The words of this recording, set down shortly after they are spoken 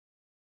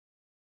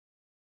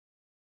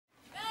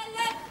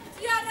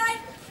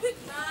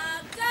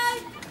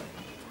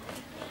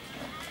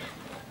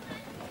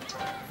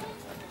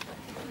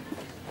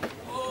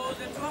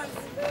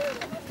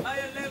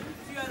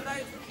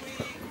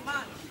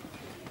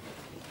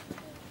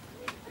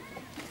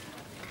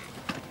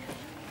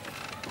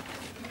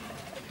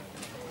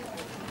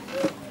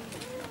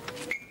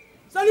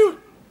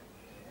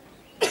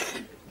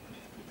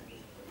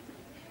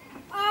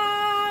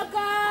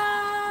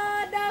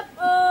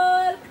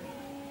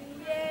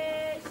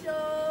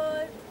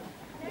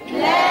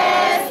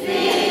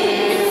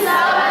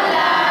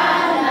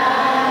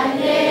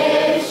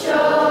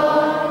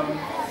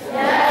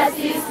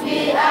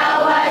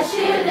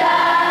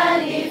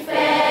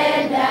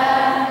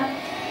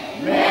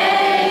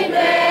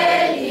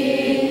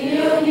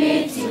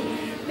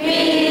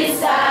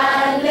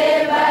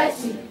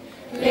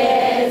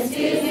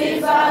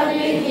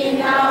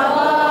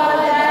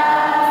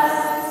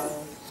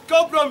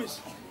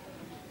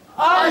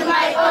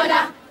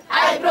honor,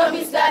 I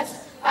promise that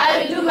I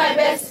will do my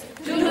best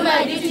to do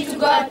my duty to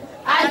God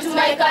and to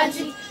my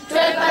country, to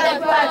help other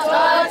people at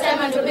all time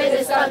and obey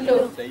the sound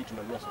law. Sasa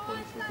tunanunua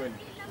sokoni, sio kweli?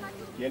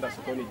 Ukienda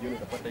sokoni jioni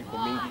utapata iko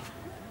mingi.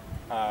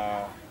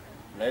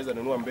 Naweza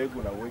nunua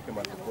mbegu na uweke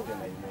mahali popote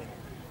na imee.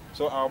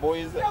 So our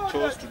boys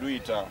chose to do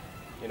it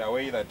in a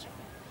way that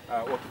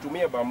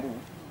wakitumia bamboo,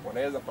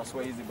 wanaweza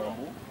pasua hizi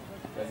bamboo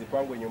na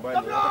zipangwe nyumbani.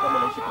 Hata kama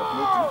unaishi kwa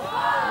ploti,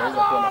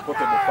 unaweza kuwa na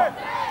portable farm.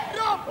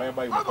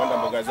 Whereby unapanda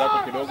mboga zako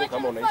kidogo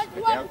kama unaishi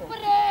peke yako.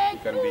 You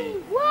can be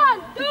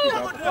picking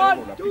up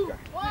kama unapika.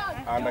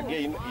 And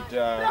again, it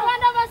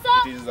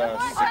is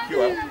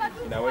secure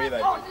in a way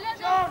that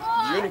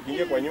jioni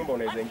ukiingia kwa nyumba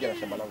unaweza ingia na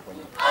shamba lako kwa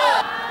nyumba.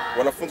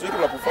 Wanafunzi wetu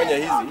wanapofanya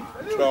hizi,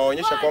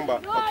 tunawaonyesha kwamba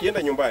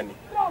wakienda nyumbani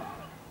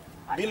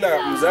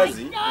bila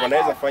mzazi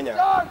wanaweza fanya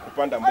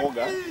kupanda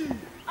mboga.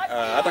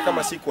 Hata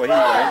kama si kwa hii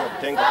wanaweza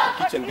kutenga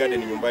kitchen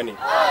garden nyumbani,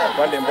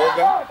 wapande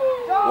mboga,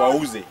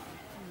 wauze,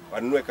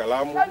 wanunue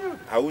kalamu,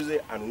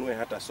 auze, anunue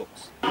hata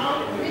socks.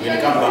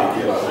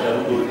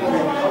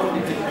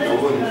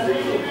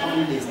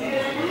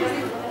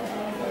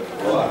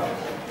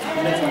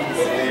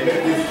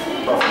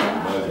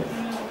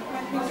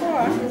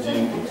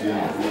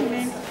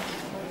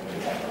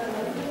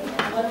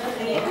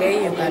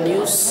 Okay, you can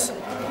use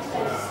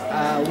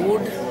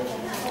wood,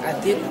 a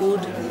thick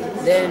wood,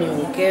 then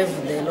you cave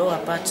the lower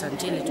part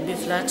until it be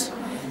flat,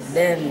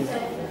 then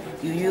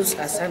you use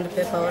a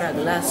sandpaper or a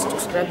glass to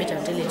scrub it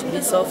until it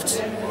be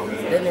soft.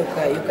 Then you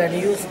can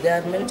use,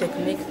 there are many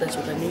techniques that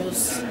you can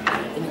use,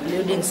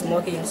 including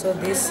smoking. So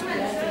this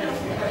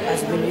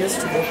has been used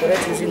to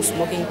decorate using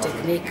smoking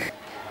technique.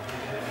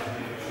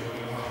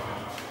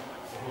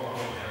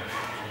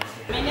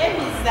 My name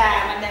is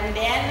Madam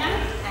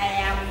Diana. I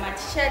am a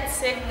teacher at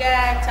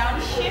Sega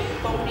Township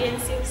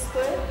Comprehensive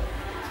School.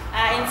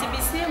 In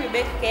CBC we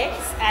bake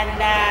cakes and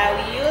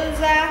we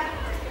use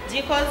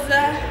jikos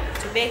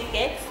to bake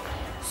cakes.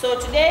 So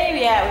today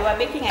we were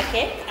baking a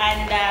cake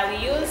and we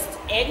used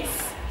eggs,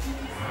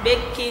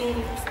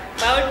 baking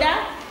powder.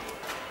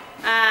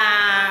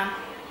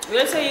 We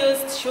also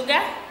used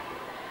sugar,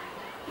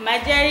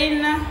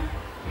 margarine.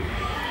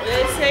 We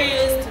also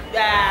used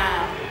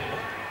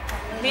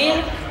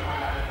milk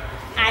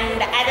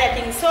and other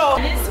things. So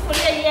this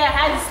sufuria here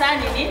has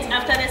sand in it.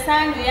 After the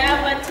sand we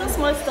have 2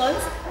 small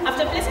stones.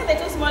 After placing the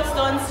 2 small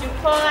stones, you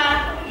pour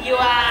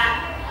your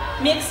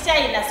mixture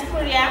in the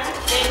sufuria,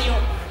 then you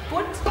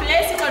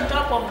place it on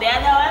top of the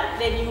other one,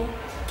 then you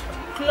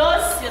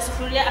close your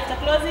sufuria. After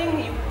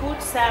closing, you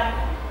put some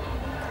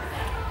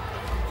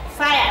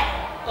fire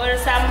or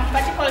some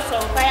particles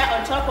of fire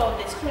on top of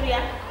the sufuria,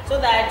 so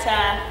that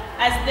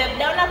as the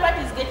downer part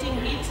is getting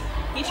heat,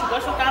 it should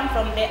also come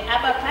from the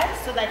upper part,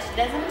 so that it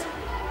doesn't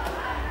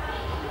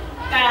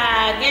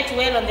get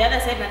well on the other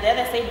side and the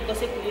other side,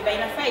 because if you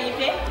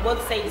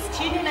both sides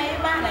chini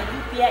inaiva na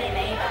juu pia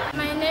inaiva.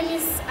 My name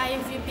is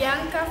Ivy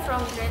Bianca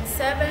from grade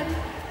 7,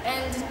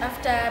 and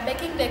after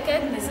baking the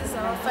cake, this is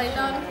our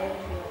final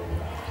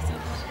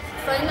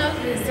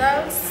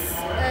results,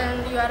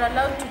 and you are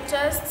allowed to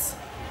test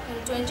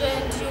and to enjoy,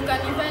 and you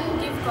can even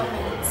give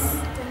comments.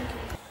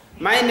 Thank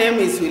you. My name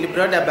is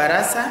Wilbroda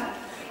Barasa.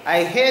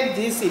 I had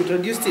this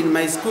introduced in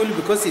my school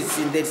because it's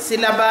in the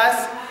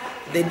syllabus.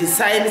 The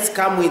designs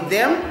come with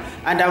them,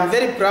 and I'm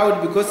very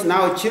proud because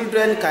now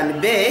children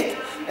can bake,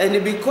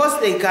 and because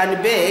they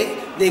can bake,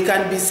 they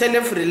can be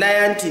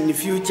self-reliant in the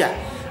future.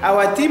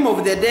 Our theme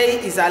of the day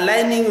is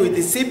aligning with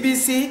the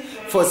CBC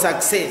for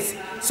success.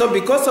 So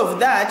because of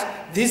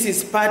that, this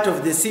is part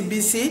of the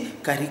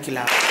CBC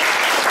curriculum.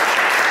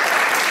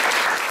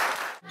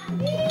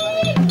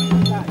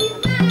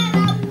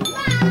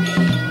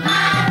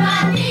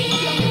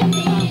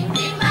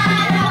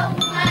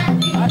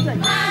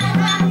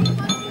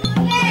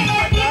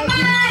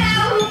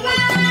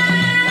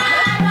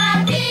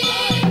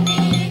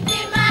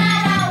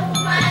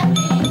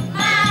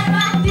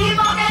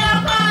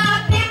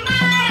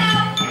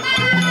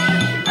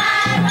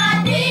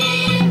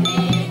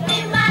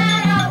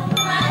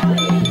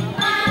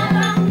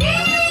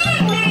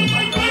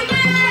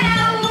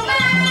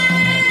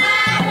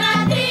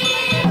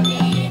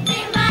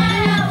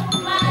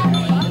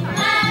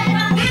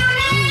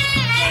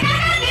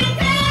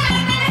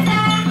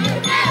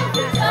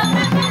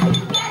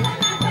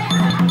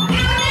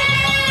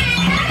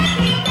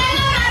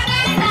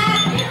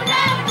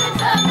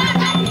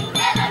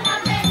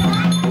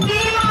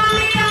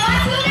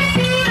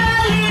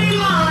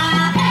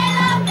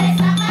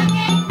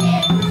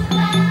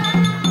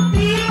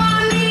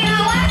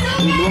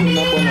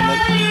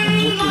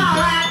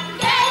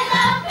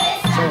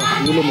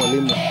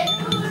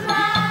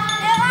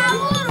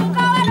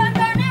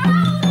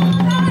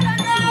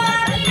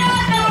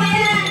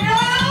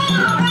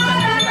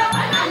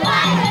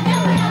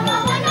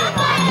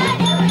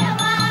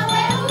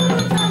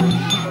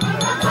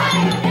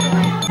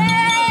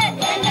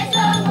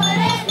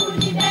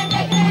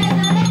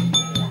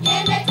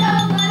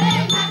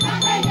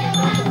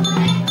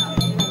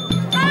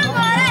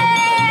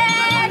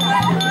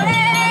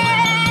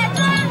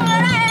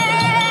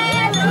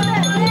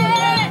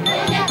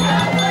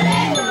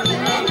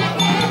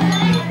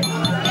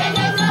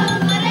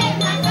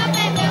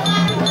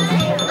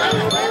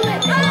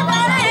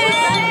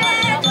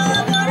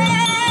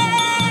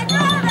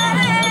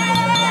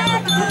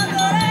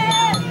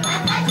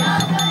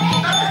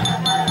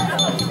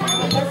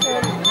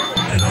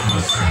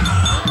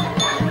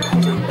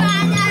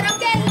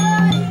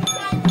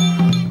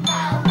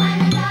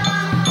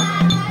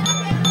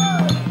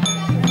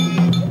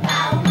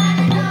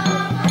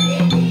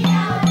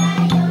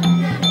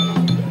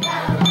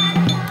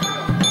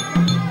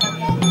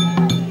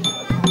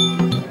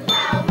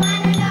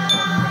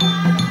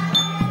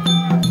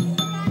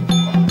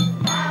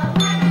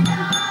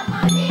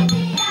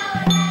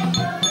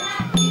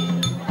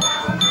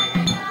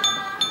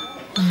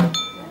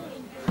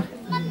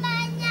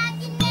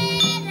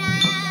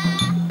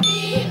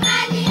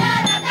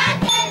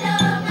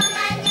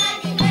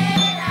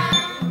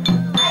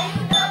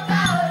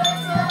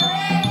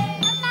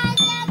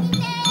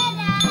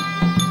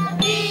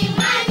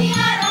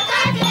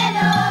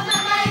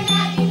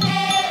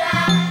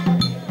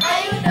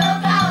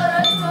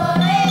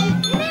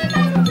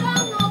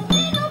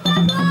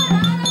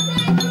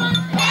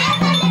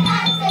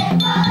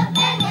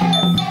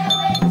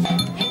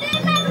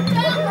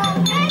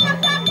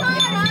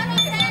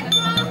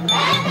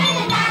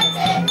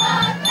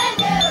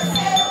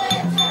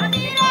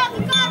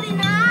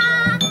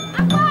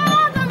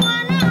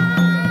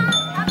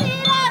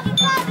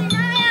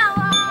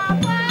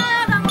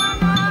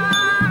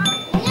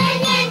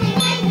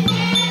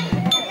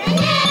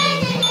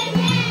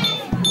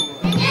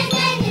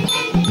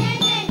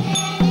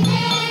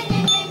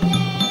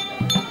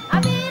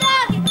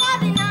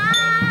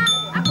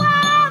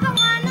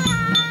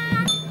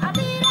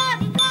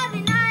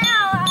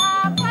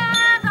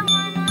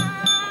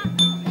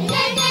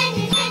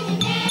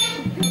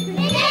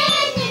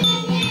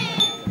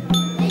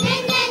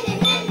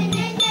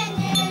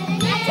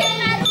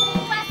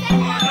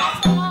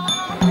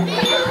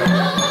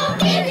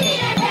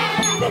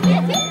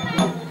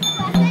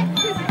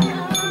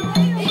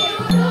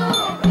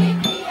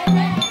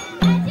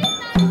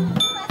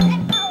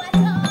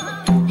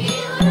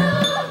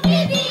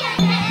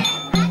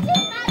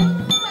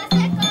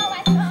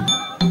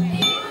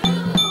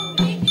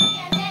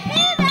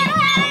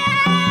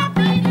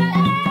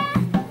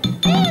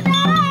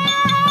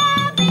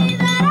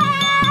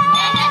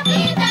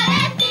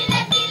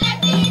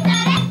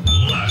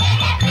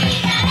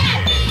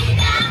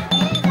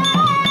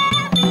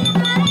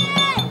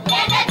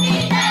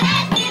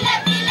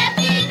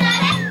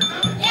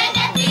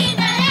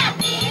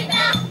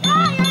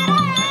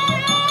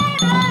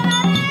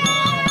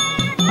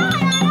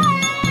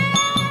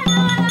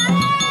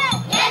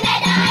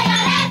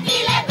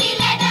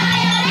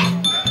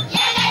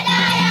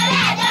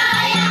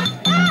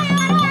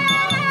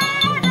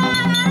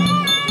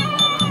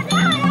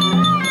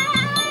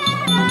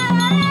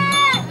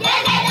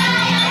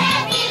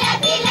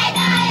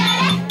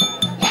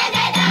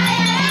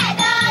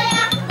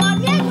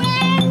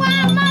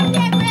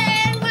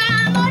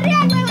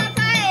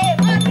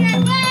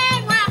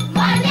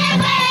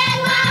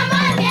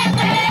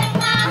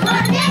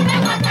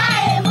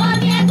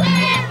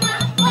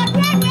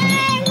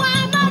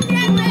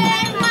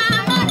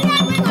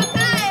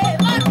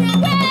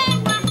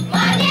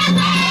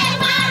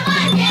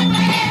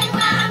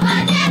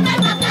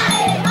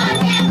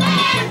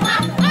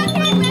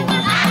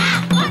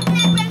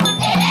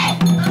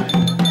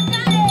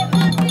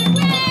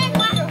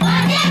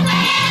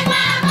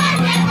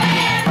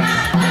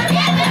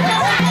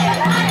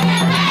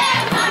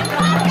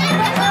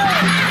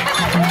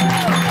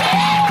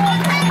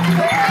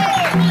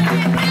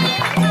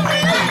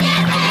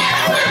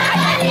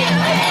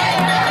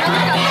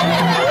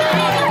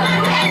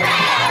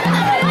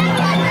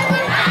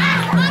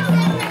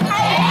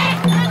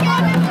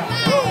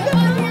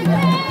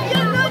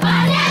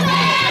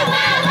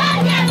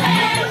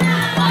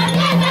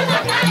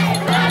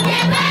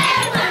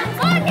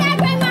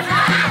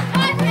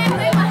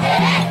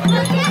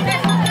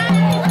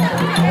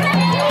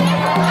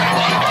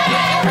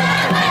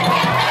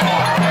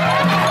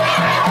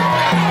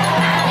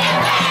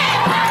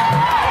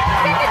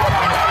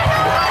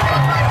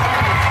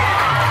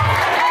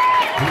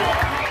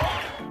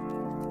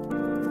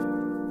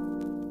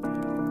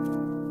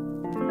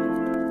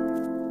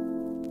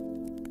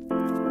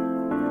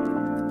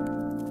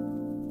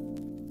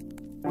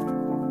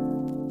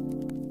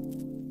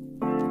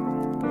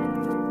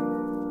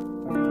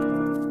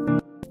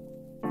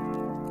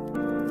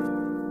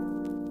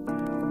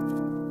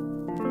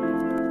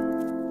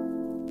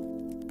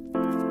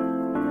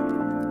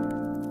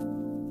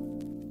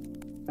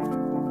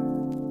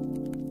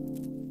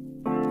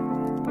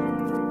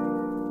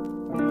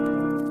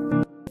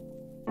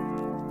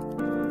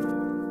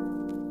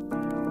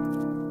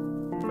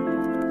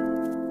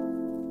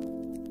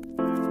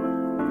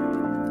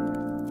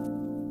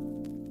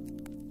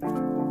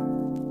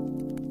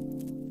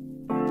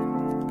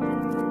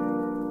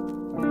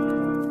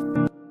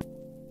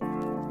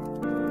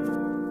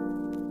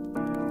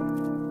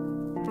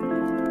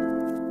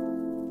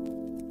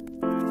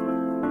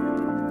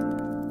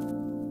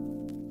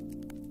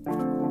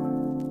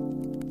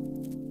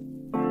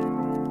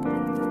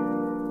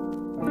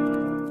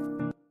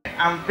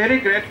 I'm very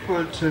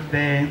grateful to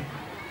the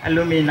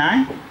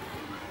alumni.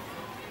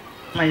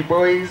 My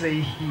boys are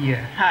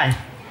here. Hi.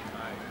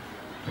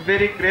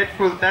 Very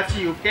grateful that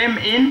you came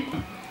in.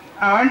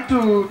 I want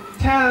to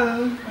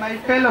tell my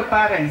fellow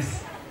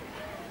parents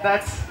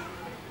that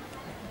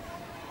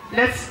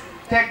let's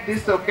take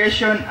this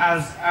occasion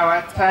as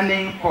our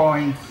turning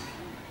point.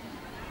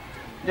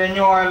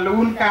 Janyuol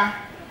unka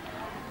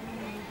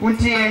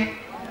untie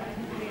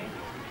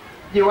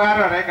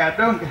jiwaro rega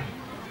donga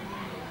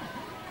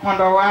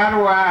mondo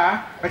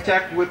warwa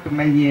wachak wuoth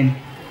manyien.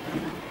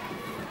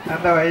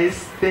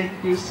 Otherwise, thank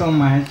you so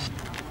much.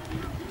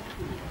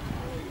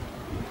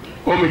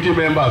 Committee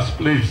members,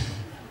 please.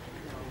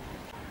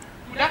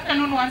 Good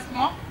afternoon once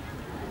more.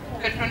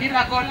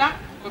 Petronila Gola,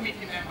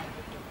 committee member.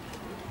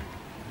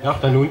 Good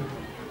afternoon.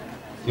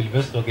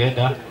 Sylvester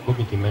Geda,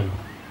 committee member.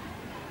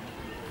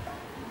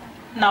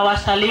 Na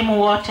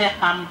wasalimu wote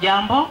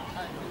hamjambo.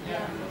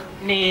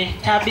 Ni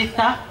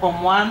Tabitha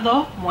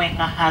Omwando,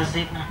 mweka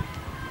hazina.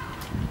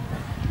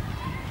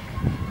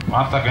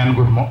 Once again,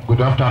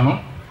 good afternoon.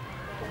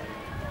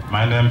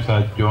 My name is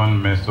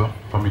John Meso,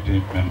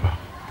 committee member.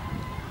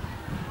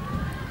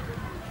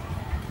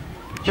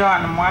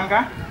 John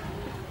Mwanga,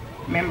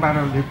 member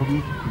of the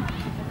committee.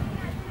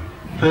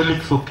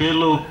 Felix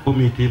Okelo,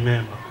 committee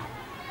member.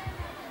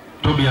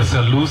 Tobias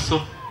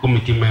Aluso,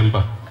 committee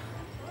member.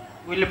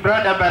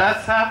 Wilbrod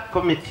Barasa,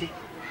 committee.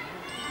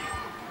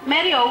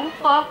 Mary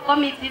Ouko,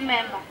 committee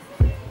member.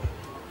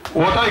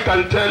 What I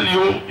can tell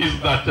you is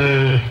that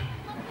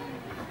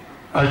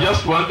I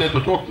just wanted to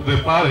talk to the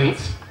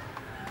parents,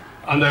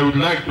 and I would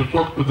like to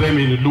talk to them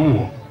in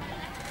Luo.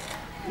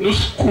 No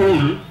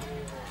school,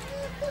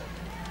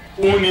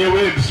 only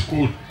away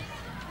school.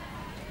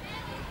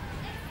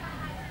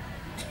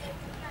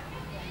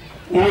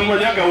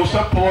 Unmanyaga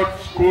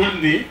support school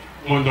ni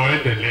mondo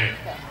endele.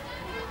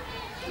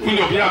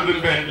 Unyo byagwe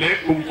mbele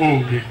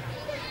kumgonge.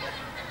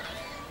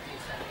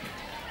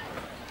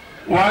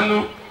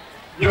 Wanu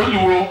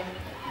yoluo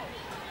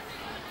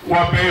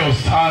wabeyo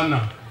sana.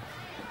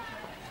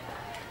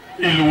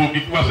 Iluo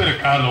kitwa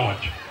serikali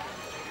wacho.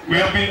 We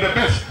have been the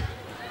best.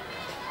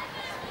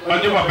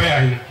 Wanyo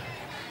wabeya ina.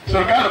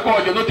 Serikali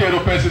kwa jono tero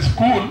pesa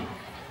school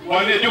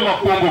wale joma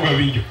kuongo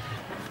gawinjo.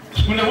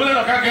 School ne wala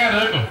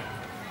nakagera eko.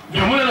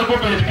 Jomuna na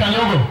kope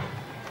kanyogo.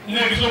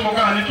 Ne kisomo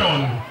ka ni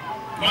tono.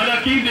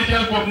 Mana kinde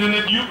chal ko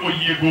ne diu ko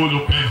ye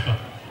golo pesa.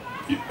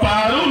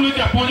 Paro ni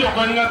ja pojo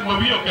ko ngat mo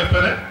biyo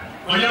ketere.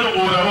 Oyalo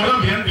ora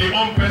bien de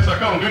on pesa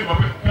ka onge ko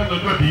pesa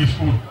do di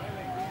school.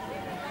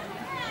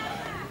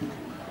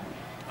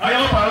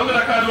 Ayalo paro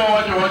na ka do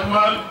wajo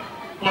mal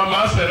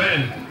mama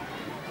seren.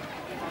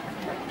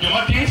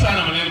 Joma tin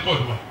sana manen ko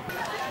do.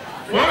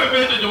 Wo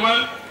be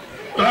joma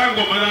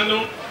rango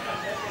manano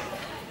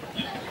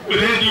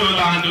radio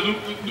land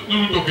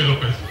no toque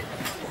Lopez.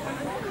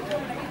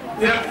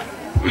 Yeah,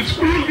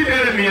 school it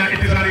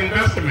is an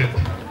investment.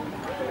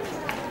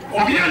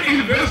 Or you can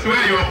invest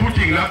where you are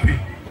putting nothing.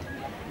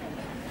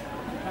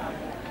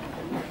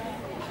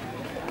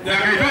 I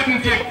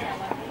don't take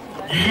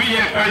you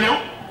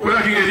where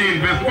I can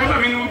invest. What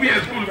I mean will be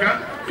a school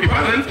car. If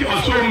I don't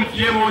also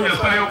Jemo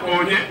Yasayo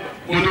Konye,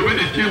 on the way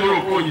the Jemo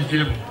or Konye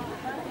Jemo.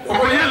 Or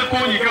when you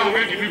Konye can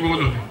get me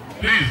one of it.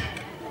 Please.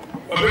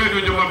 Obey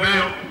to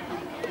Jomabeo.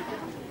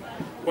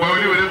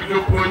 Wawili wale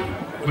video point,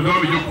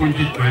 wale video point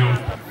tayo.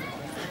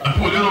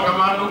 Atolero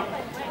kamano,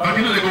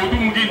 lakini lego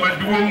utungi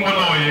maduo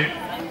mwonoye.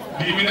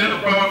 Diminendo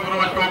kwa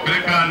watu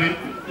Grekani,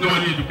 no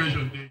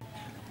education day.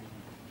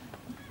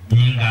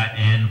 Nyinga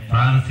and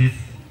Francis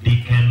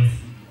Dickens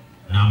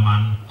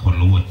Naman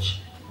Kolwoch.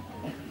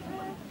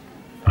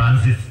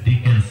 Francis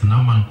Dickens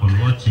Naman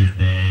Kolwoch is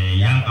the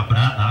younger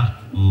brother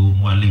to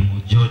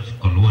Mwalimu George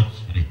Kolwoch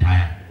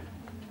retired.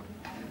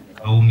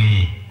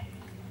 Kaunge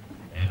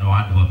and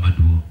watu wa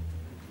maduo.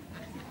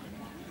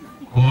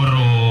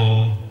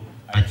 Koro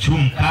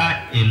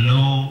achunka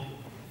elo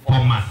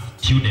former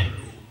students,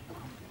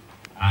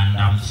 and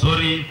I'm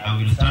sorry, I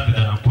will start with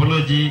an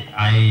apology.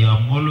 I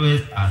am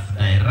always as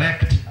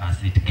direct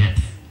as it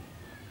gets.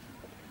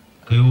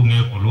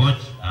 Kayunge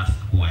Kolwoch, that's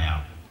who I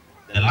am.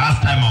 The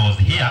last time I was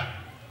here,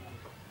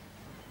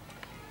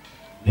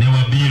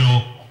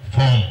 Newabiro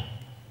formed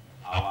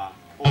our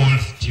Old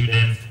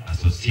Students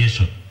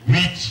Association,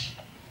 which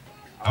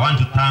I want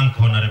to thank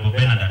Honorable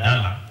Bernard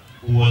Adala,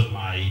 who was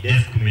my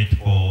desk mate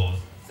for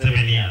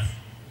 7 years,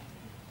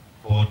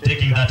 for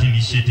taking that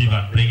initiative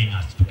and bringing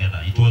us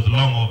together. It was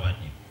long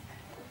overdue.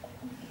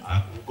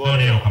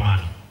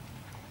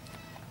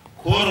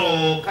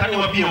 Koro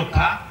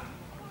Kanewabioka,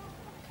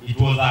 it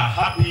was a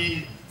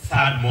happy,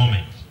 sad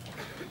moment.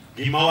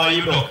 Gimawa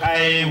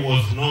Yudokai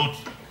was not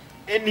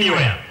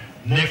anywhere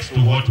next to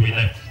what we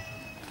left.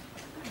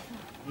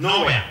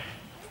 Nowhere.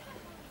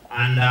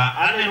 And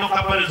I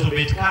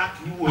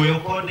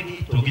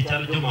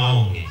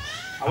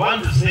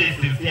want to say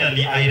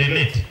sincerely, I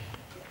relate.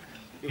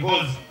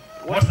 Because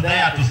what's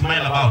there to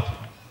smile about?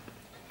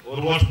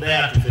 Or what's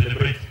there to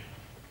celebrate?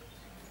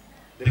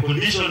 The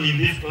condition in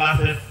these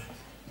classes,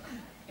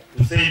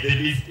 to say the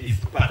least, is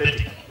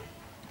pathetic.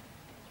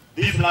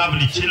 these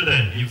lovely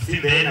children, you've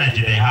seen the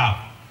energy they have.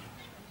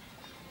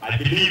 I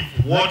believe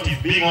what is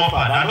being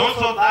offered, and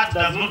also that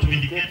does not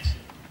vindicate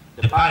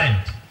the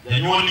parent.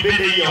 The only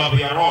baby of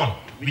your own,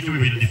 which we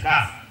will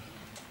discuss.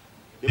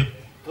 The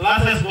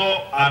classes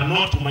are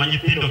not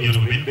manipulated of your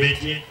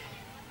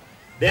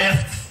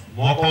desks,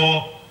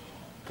 moko,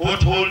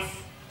 potholes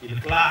in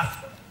class,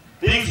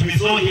 things we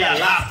saw here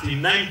last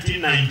in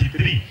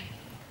 1993,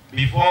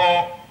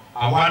 before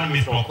our one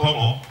Mr.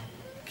 Okomo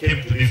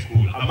came to this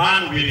school. A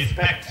man we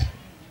respect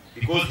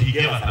because he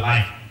gave us a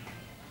life.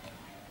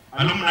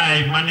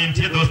 Alumni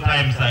managed those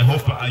times, I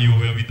hope you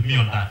were with me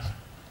on that.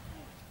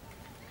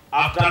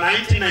 After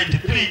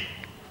 1993,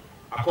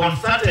 a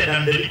concerted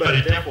and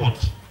deliberate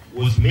effort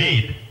was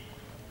made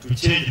to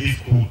change this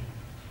school.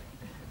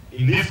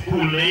 In this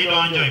school, they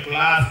don't have a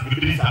class,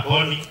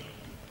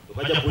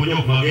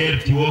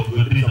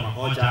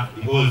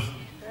 because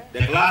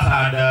the class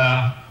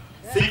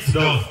had 6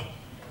 doors.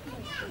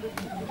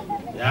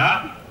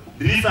 Yeah?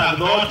 These are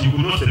doors you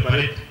could not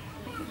separate.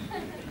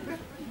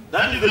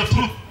 That is the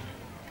truth.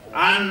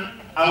 And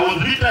I was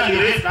literally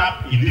raised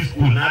up in this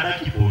school, Nada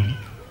Kipoli.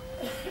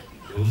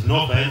 There was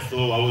no fence,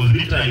 so I was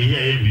literally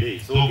here every day.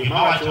 So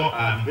Gimawacho,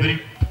 I'm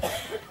very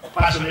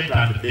passionate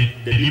and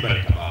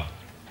deliberate about.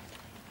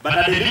 But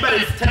a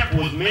deliberate step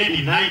was made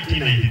in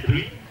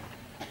 1993,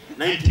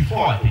 94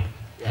 I think.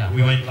 Yeah,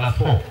 we were in class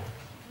 4.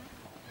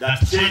 That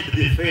changed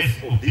the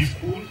face of this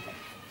school,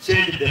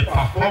 changed the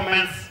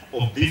performance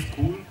of this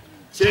school,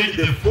 changed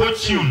the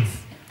fortunes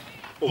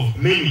of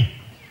many.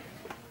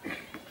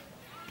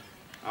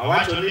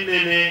 Awacho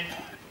nene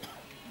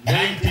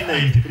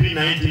 1993,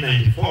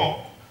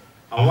 1994,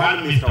 one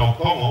Mr.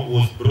 Okomo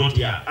was brought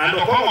here. And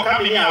Okomo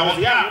coming here, I was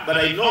young, but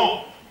I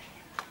know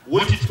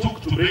what it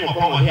took to bring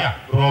Okomo here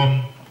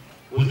from,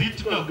 was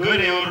it Gore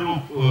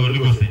or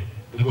Rigose?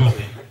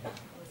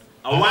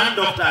 One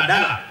Dr.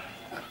 Adala,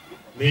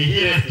 may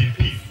he rest in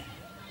peace,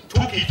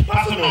 took it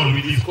personal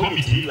with his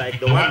committee, like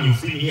the one you've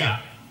seen here,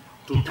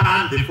 to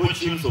turn the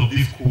fortunes of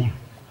this school.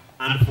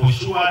 And for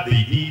sure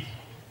they did,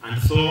 and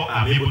so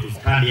I'm able to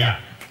stand here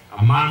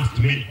amongst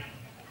many.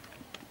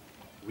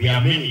 We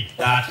are many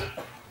that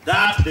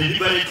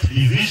deliberate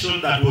decision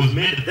that was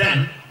made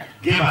then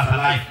gave us a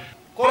life.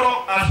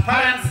 Koro, as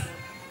parents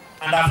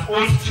and as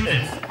all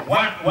students,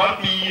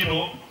 what we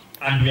hero,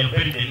 and we are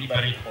very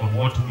deliberate on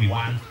what we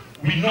want.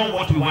 We know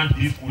what we want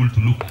this school to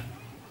look like,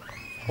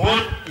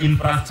 both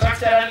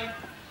infrastructurally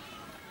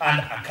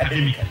and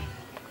academically.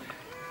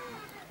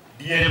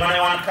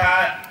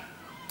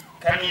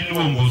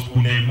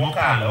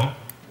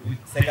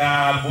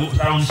 Sega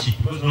Township,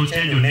 because don't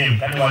change your name,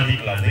 can you all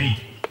class 8?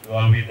 You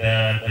are with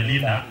the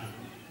leader,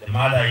 the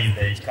mother is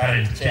the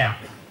current chair.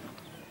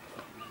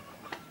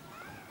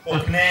 It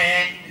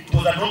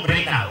was a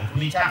no-brainer.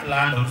 We check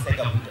land on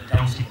Sega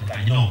Township,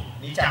 you know.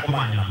 We check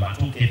number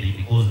 2 KD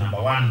because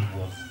number 1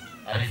 was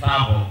a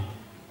reserve.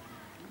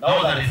 That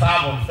was a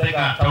reserve of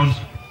Sega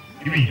Township.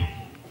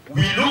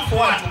 We look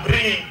forward to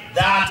bringing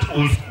that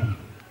old school.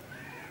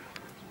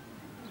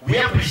 We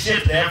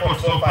appreciate the effort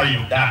so far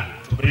you've done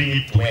to bring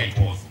it to where it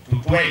was, to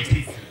where it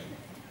is.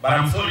 But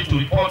I'm sorry to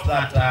report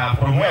that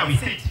from where we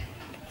sit,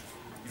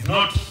 it's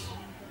not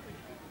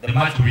the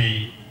match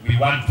we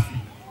want to see.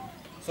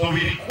 So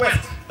we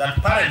request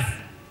that parents,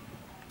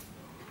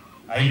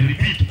 I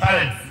repeat,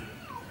 parents,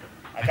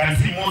 I can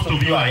see most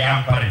of you are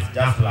young parents,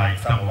 just like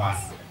some of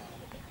us.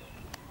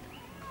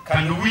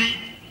 Can we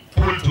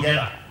pull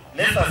together?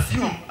 Let's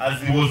assume,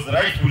 as it was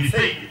rightfully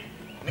said,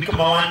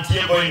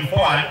 going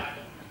forward,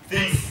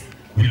 things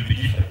will be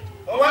different.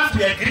 But once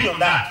we agree on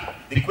that,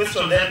 the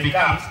question then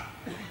becomes,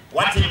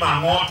 what am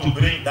I more to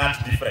bring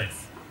that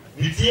difference?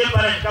 Nitie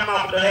parent kama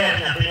kudohea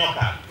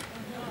nyatinyoka.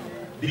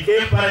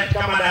 Dike parent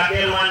kama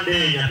dake one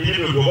day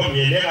nyatinyo dogo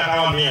mieleka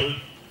kawa miel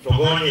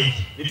sogoni.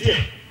 Nitie?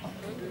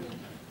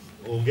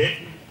 Okay?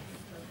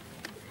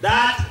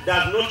 That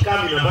does not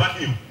come in a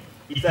vacuum.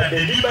 It's a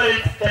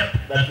deliberate step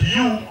that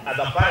you as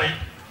a parent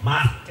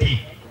must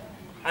take.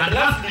 And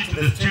lastly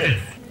to the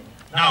students.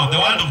 Now the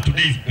world of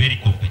today is very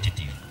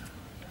competitive.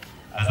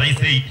 As I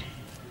said,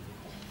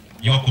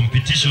 your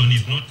competition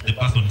is not the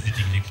person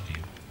sitting next to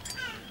you.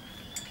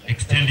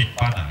 Extended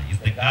further is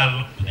the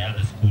girl to the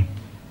other school.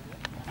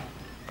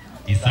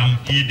 Is some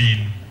kid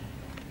in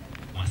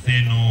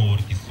Maseno or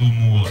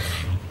Kisumu or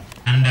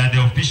and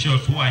the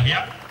officials who are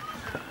here,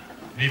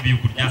 maybe you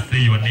could just say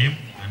your name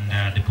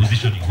and the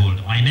position you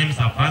hold. My name is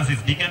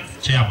Francis Dickens,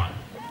 Chairman.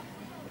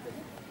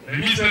 Let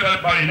me say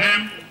that by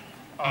name,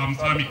 I'm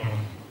Sami Kono.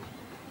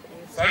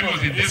 Sami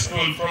was in this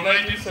school from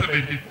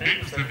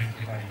 1973 to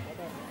 79.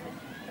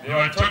 They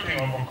were talking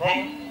of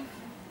Okomo.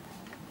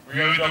 We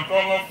were with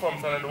Okomo from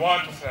standard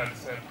 1 to standard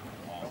 7.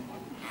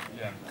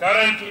 Yeah.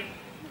 Currently,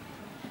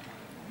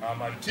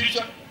 I'm a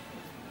teacher.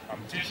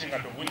 I'm teaching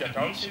at Ogunja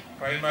Township,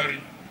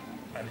 primary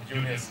and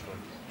junior school.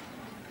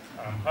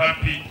 I'm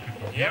happy to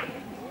be here,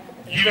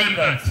 given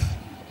that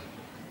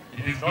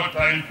it is not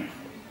time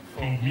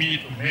for me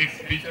to make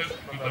speeches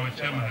because our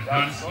chairman has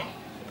done so.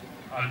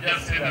 I'll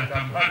just say that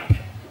I'm happy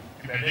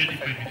to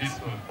identify with this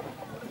school.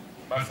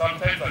 But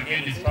sometimes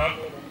again it's tough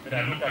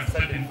when I look at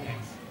certain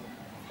things.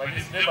 But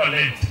it's never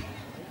late.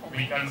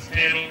 We can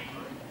still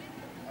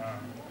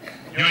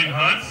join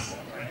hands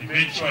and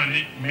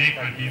eventually make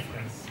a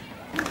difference.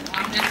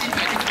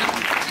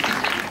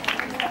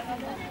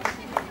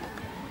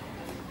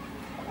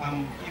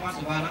 I'm Kima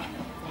Subala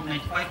from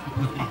 95 to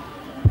 40.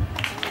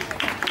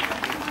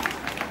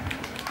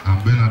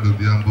 I'm Bernardo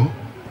Diambo,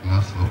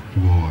 class of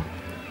 201.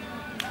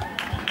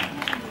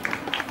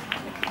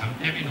 I'm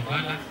Kevin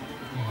Obala,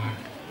 201.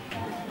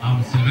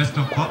 I'm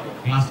Sylvester Kopp,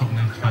 class of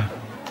 95.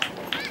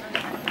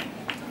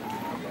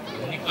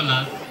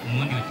 Nicholas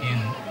Mundi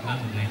Otieno, class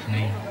of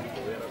 99.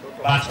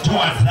 But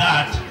towards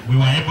that, we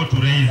were able to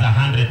raise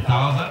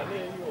 100,000.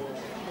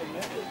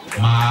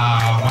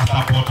 What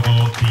support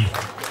of this?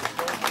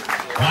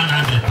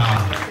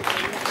 100,000.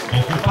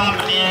 Occupam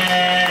the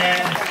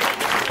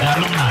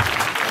alumni.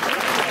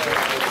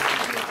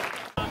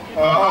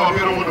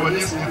 Pero mundo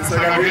wanyisi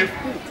nisagage.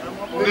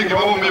 Niki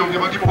babo mbe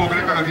ungebaki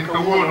pogre kaka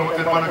kikawono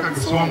edwana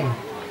kakisomo.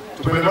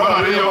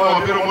 Tupendana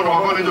leo pero mundo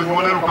wakone njo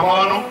kumonero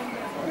kamano.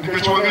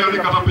 Nikechwangeo ni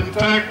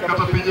katapintek,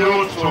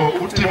 katapinyo so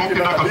utimo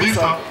kina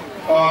kabisa.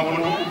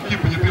 Mundo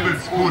keep in the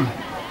school.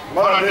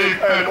 Mara day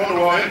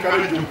mundo wa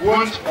encourage to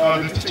watch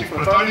the teaching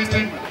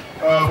fraternity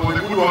for the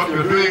good work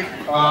you're doing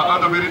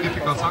under very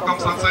difficult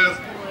circumstances.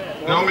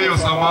 Naomi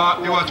Osama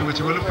iwa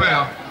chumechi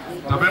welfare.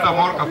 Tabenda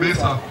moro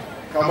kabisa.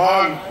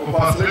 Kaman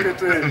kwa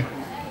secretary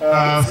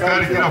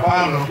skari kila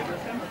pano.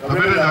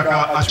 Tabenda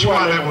yaka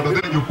achuale mundo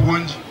dhini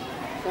jupunji.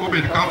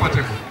 Ube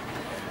comfortable.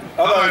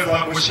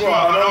 Otherwise,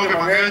 mheshimiwa anaonge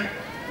mangeni.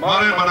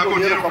 Mare manago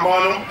nyero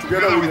kamano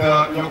together with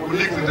your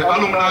colleagues in the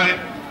alumni.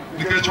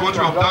 Because what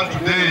you have done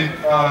today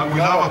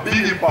will have a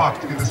big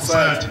impact in the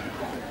society.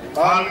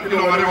 And you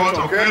know very well, I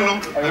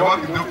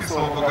work in the office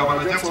of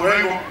Governor James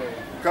Orengo,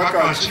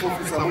 Kaka Chief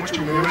Officer of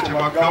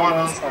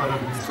Governance and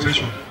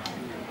Administration.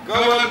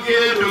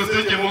 Kawagero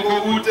seche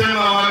moko ute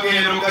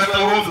mawagero kata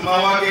homes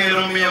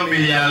mawagero miyo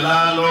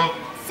miyalalo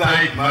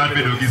site mar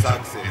bedo gi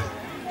success.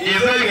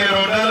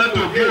 Isegero dala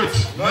to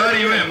gate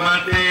mariwe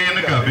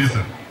matin kabisa.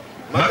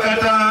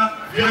 Makata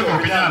yeko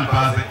kinyal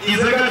pase.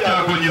 Isega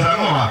chako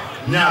nyisangoa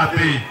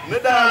nyathi.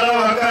 Nedala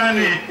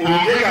wakani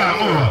unge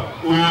kamoa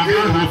unge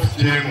hoops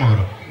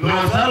chengoro.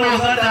 Losa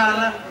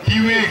dala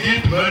kiwe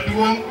git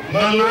maduong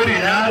malori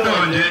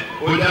nyadonje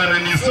ojana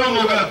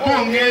nisomo ka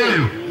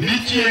kongeyo ni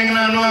chieng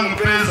na nwang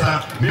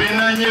pesa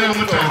bina nyeo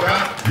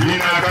mtoka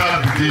bina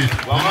ka git.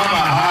 Wamama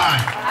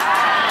hai.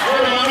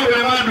 Mano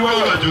be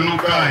maduong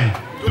ajunukai.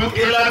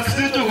 Tukila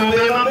kisitu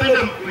kumbe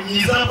mabele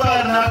nyisa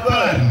na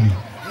parni.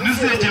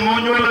 Niseche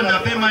monyolo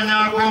nyathi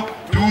manyako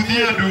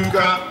tudhie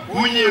duka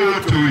unyiewo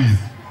toys.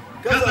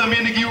 Kasa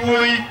min gi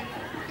wuoyi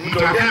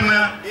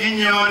mtokena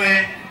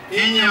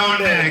inyiewo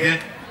ndege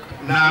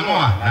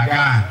nang'oa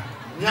nagan.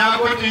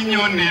 Nyako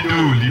tinyiewo ni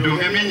doli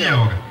donge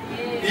minyiewoga.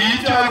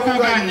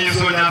 Ichakoga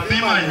nyiso nyathi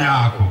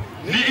manyako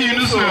ni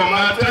in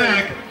soma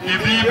tek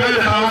idhi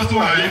bed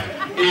housewife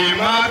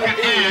imak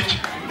ich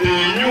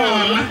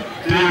inyuol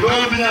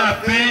idhodh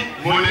nyathi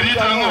mondo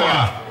irit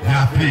ang'oa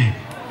nyathi.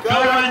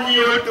 Kawa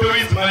nyiewo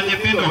toys ma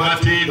nyithindo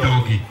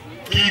matindogi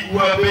kik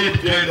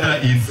wabed gender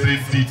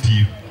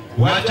insensitive.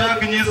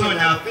 Wachak nyiso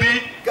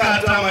nyathi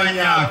kata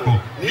manyako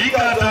ni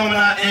kata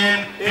mana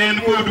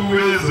en kod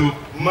uwezo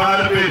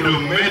mar bedo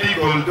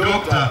medical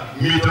doctor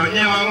mito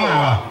nyiewo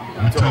ang'owa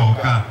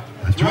mtoka.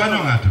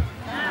 Achwano ng'ato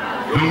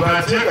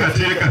lumba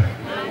tieka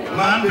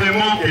man be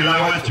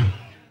mokela wacho.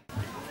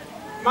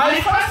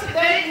 My first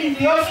day in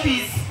the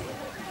office,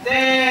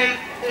 the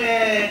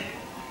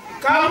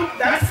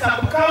that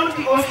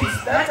sub-county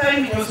office, that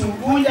time it was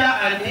Ugunja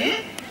and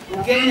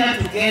Ugenya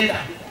together,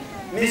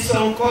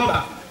 Mr.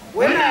 Ukoba.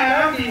 When I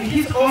arrived in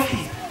his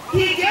office,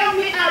 he gave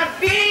me a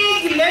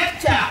big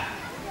lecture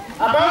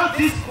about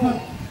this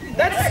school.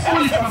 That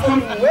school is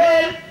performing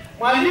well.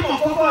 Mwalimu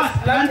Okoko has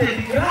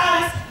planted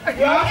grass.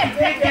 You have to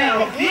take care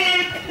of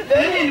it.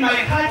 Then in my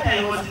heart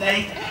I was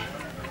like,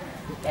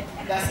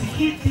 does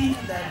he think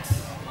that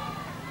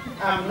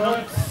I'm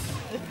not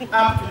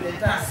up to the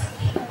task?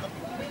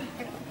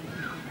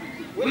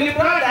 Willie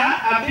brother,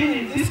 I've been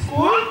in this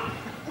school.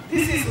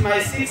 This is my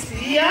 6th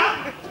year.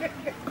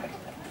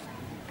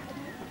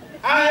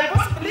 I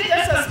possibly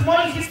just a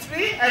small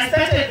history. I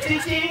started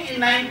teaching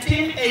in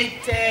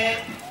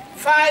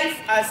 1985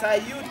 as a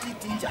UT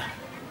teacher.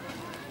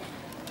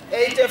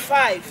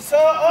 85. So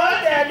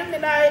all the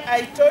alumni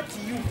I taught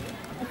you.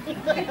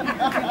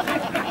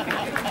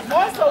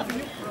 Most of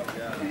you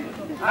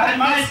are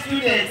my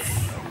students.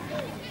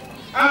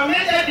 I've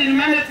majored in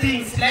many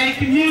things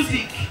like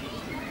music.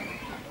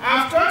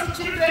 I've taught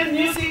children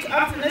music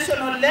up to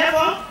national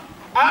level.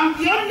 I'm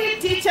the only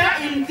teacher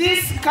in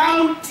this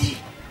county,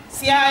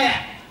 Siaya,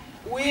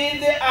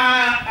 with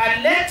a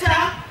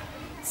letter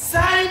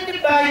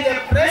signed by the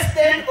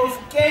President of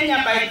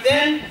Kenya by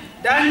then,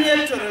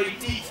 Daniel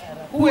Toroitich.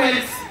 Who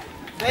else?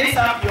 Raise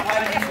up your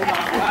hand if you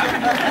have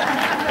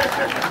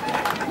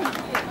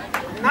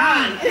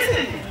none, isn't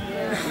it?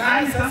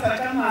 None, sasa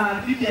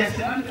kama bibi ya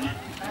shiranda.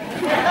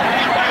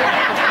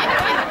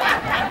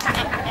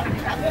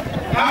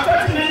 I've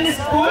taught many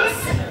schools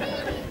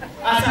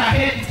as a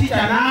head teacher.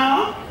 teacher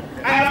now.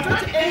 I have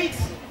taught 8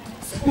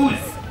 schools,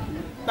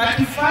 but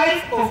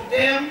 5 of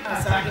them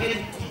as a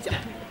head teacher.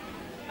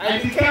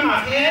 I became a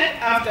head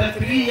after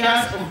 3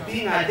 years of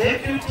being a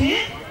deputy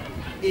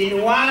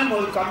in one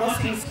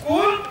Molkamosing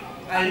school.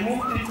 I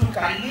moved to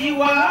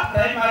Kaliwa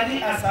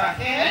Primary as a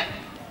head,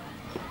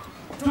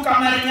 to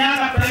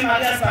Kamarinyaga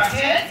Primary as a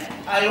head.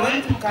 I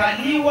went to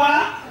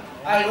Kaliwa,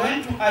 I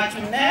went to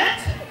Achunet,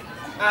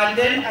 and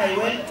then I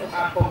went to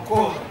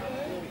Apoko.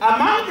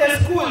 Among the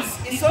schools,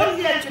 it's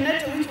only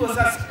Achunet which was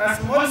a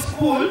small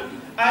school,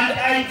 and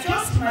I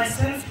chose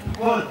myself to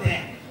go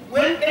there.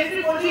 When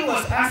everybody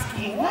was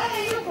asking, why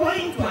are you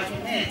going to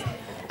Achunet?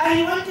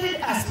 I wanted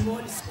a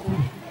small school.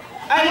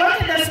 I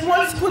wanted a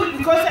small school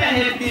because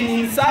I had been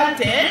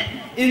insulted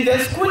in the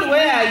school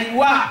where I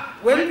work.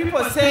 When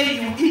people say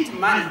you eat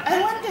money,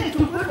 I wanted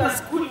to go to a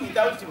school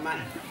without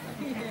money.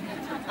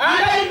 And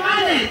I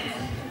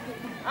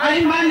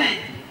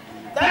managed.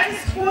 That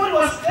school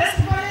was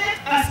desperate,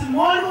 a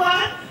small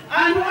one,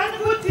 and one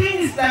good thing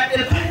is that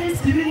the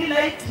parents really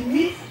liked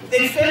me.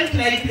 They felt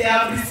like they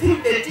have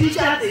received the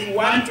teacher they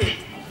wanted.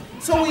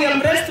 So we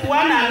embraced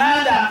one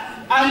another,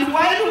 and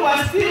while we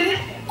were still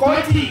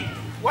courting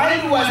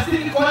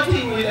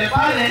with the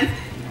parents,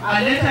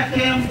 a letter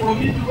came for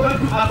me to go to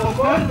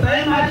Apokon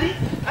Primary,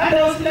 and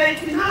I was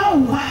like, now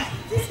why?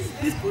 This is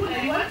the school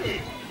I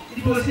wanted.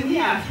 It was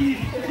near here.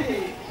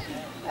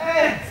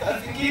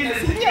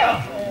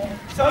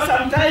 So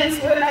sometimes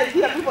when I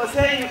hear people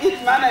saying you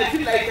eat man, I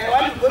feel like I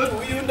want to go to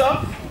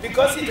Uyundo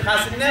because it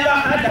has never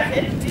had a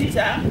head teacher,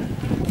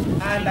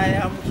 and I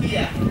am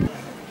here.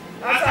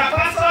 As a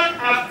person,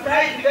 I've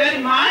tried very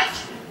much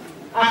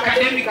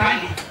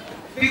academically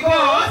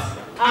because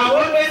I've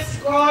always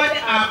scored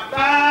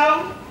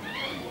above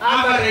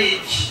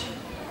average.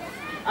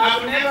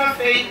 I've never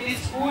failed this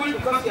school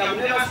because I've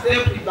never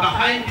stepped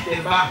behind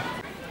the back.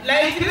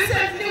 Like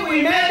recently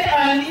we made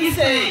an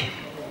essay.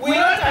 We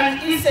wrote an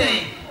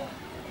essay.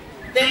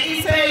 The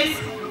essays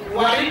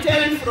were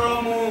written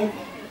from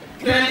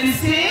grade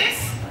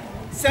 6,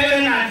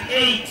 7 and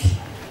 8.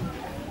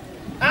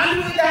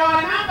 And with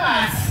our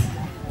numbers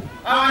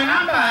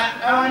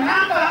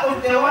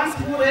of the ones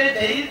who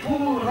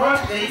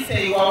wrote the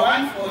essay were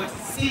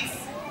 146.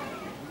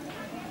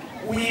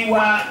 We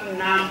were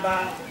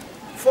number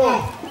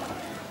 4.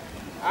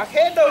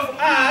 Ahead of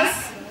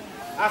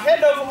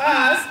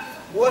us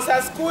was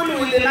a school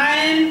with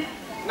 9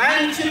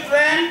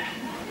 children,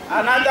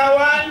 another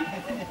one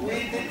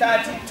with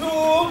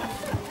 32.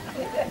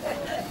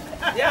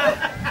 Yeah.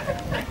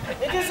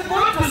 It is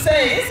good to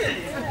say, isn't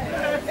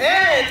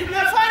it?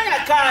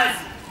 Tumefanya kazi.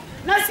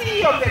 Na si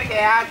hiyo peke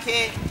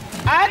yake.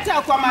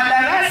 Hata kwa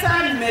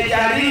madarasa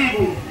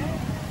nimejaribu.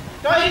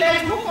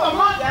 Toilet huko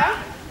moja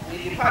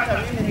nilipata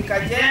mimi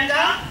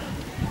nikajenga.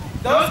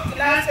 Those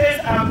classes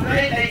are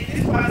bright like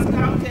this one's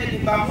counted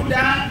in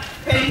Bermuda,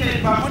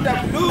 painted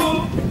Bermuda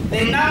blue.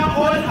 They now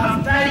all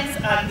have tiles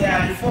and they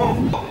are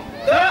reformed.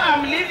 Though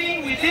I'm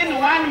living within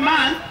 1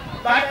 month,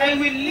 but I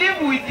will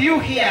live with you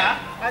here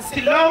as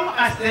long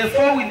as the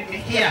 4 will be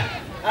here.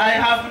 I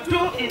have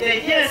 2 in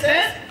the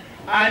ESS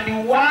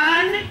and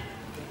one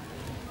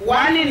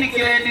in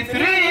grade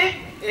 3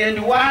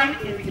 and 1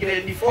 in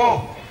grade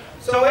 4.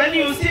 So when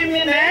you see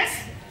me next,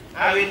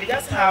 I will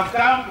just have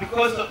come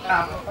because of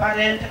our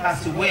parent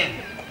as well.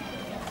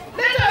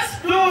 Let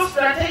us do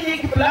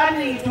strategic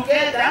planning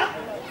together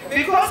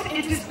because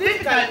it is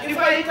difficult. If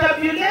I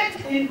tabulate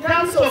in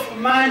terms of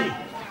money,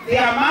 the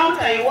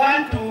amount I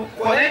want to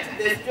correct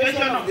the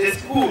situation of the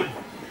school,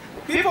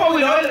 people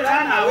will all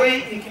run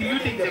away,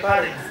 including the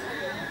parents.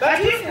 But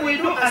if we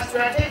do a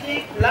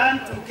strategic plan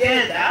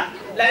together,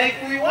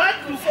 like we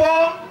want to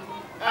form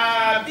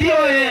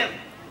BOM,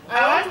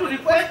 I want to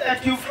request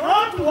that you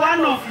front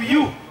one of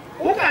you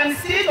who can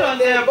sit on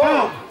the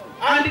board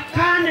and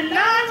can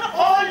learn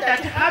all that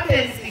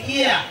happens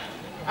here.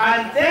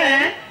 And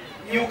then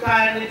you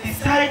can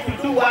decide to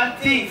do one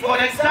thing. For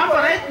example,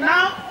 right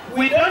now,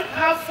 we don't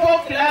have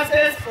 4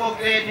 classes for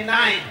grade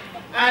 9.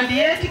 And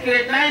yet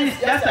grade 9 is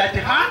just at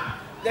hand.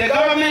 The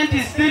government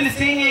is still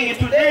singing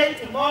today,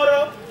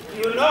 tomorrow.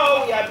 You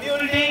know, we are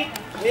building.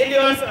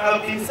 Millions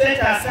have been set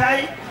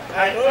aside.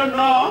 I don't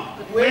know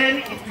when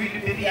it will be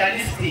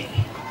realistic.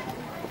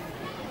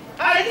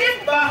 I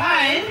leave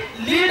behind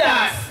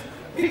leaders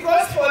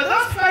because for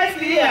those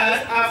 5 years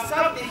I've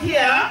served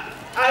here,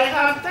 I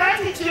have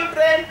 30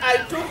 children I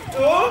took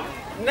to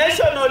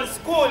national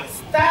schools,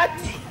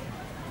 30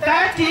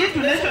 to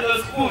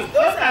national schools.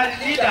 Those are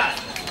leaders.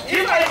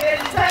 If I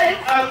get time,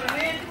 I'll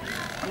read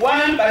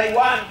one by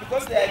one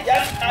because they are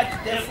just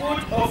at the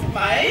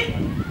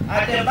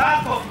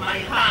back of my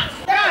hand.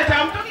 That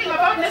I'm talking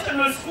about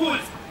national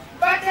schools.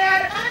 But there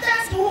are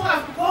others who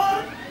have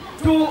gone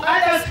to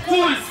other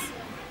schools.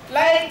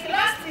 Like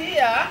last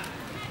year,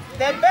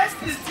 the best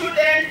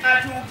student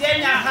at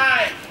Ugenya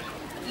High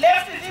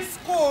left this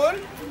school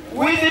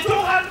with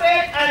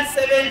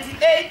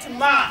 278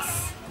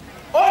 marks,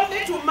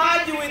 only to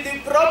merge with the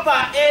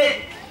proper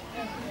A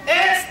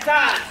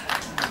star,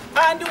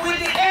 and with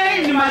the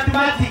A in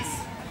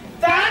mathematics.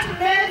 That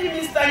made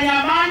Mr.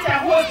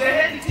 Nyamanja, who was the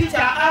head teacher,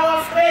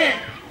 our friend.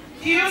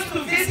 He used to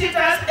visit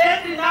us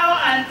every now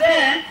and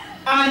then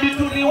and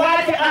to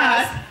reward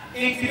us,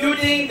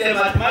 including the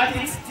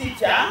mathematics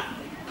teacher,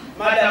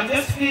 Madam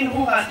Josephine,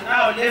 who has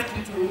now left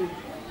to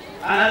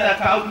another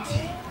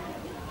county.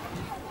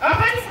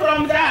 Apart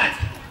from that,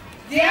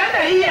 the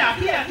other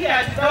here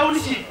at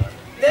Township,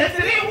 the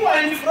three who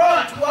are in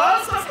front were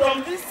also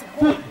from this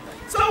school.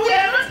 So we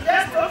are not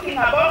just talking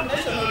about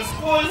national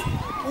schools,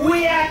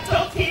 we are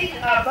talking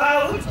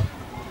about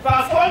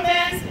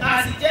performance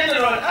as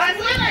general. And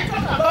when I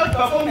talk about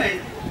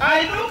performance,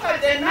 I look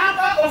at the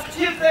number of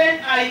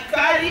children I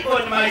carry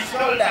on my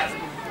shoulders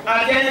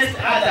against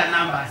other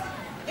numbers.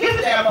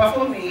 If they are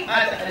performing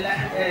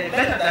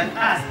better than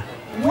us,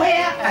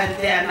 where are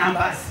their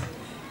numbers?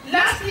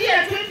 Last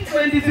year,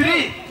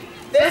 2023,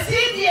 the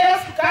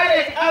CDF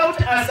carried out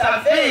a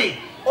survey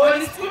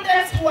on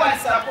students who are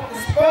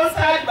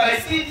sponsored by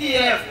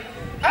CDF,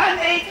 and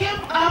they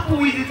came up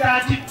with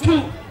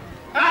 32.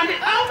 And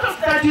out of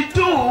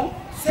 32,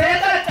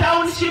 Sega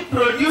Township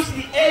produced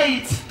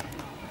 8.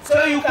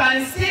 So you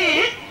can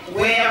see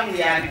where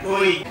we are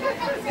going.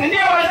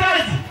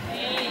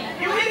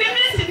 You will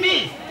miss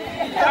me.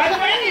 But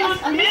when you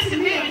miss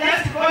me, you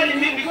just call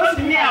me because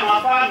me, I'm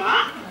a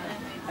farmer.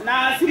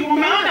 Na si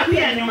umeona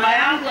pia nyuma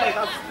yangu I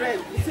have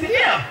friends.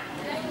 Sindio?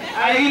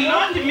 I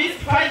don't miss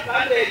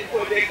 500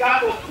 for the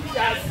cup of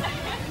teachers.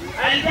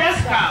 I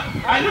just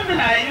come.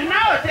 Alumni, you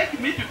now take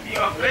me to be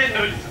your friend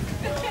also.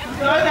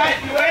 So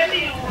that when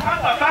you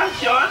have a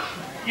function,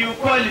 you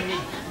call me.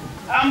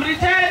 I'm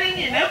retiring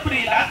in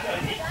April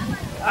actually.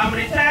 I'm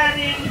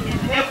retiring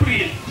in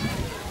April.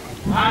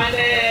 And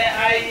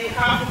I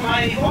have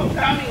my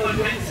homecoming on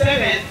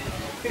 27th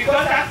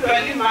because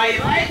actually my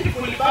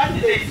rightful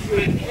birthday is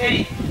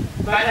 28.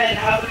 But I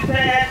have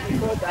retired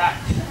before that.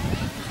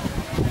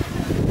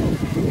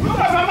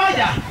 Tuko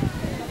pamoja.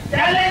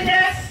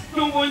 Challenges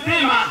chungu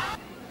nzima.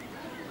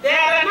 There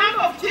are a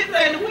number of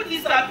children who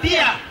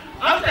disappear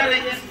after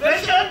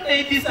registration.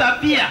 They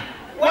disappear.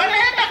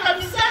 Wanaenda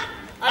kabisa.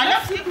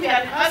 Alafu siku ya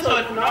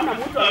rehearsal tunaona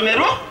mtu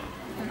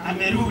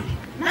amerudi.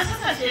 Na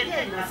sasa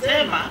sheria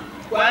inasema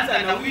kwanza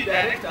na huyu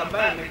director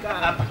ambaye amekaa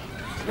hapa.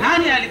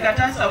 Nani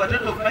alikataza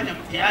watoto kufanya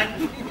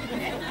mtihani?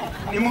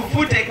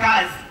 Nimfute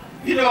kazi.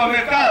 Vile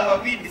wamekaa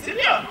wawili, si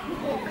ndio?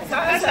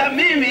 Sasa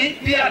mimi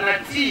pia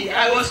natii.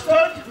 I was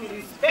told to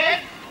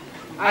respect.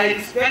 I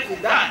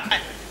respect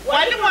that.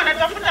 Walimu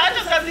wanatafuta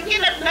hata saa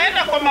zingine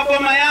tunaenda kwa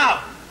maboma yao.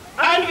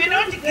 And we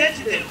don't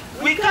get them.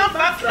 We come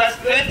back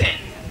frustrated.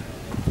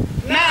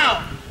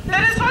 Now,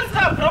 there is also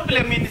a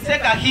problem in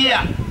Sega here.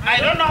 I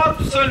don't know how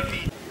to solve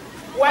it.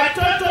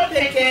 Watoto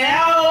peke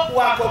yao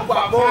wako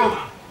kwa boma.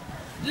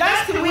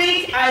 Last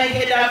week I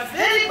had a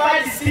very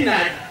bad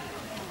scenario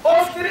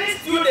of 3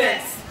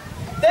 students.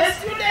 The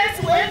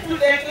students went to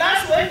the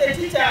class when the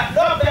teacher,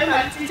 no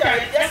primary teacher,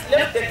 had just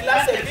left the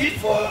class a bit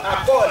for a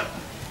call.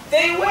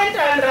 They went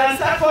and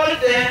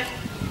ransacked the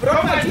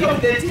property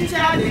of the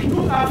teacher. They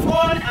took her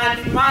phone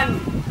and money.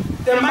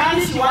 The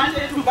money she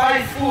wanted to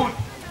buy food.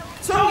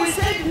 So we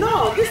said,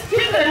 no, these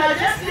children are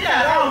just still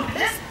around.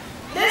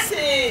 Let's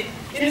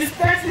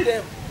inspect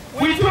them.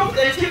 We took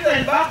the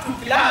children back to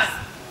class.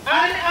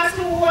 And as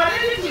we were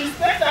ready to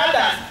inspect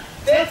others,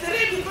 the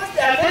 3, because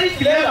they are very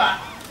clever,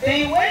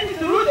 they went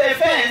through the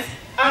fence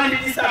and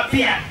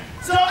disappeared.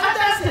 So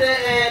others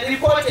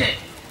reported,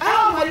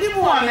 "Our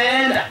mwalimu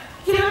wameenda,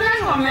 kina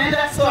nani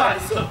wameenda, so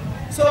and so."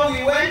 So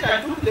we went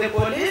and took the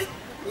police.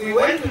 We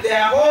went to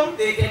their home.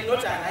 They did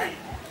not arrive.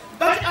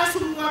 But as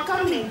we were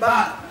coming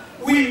back,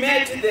 we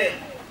met them.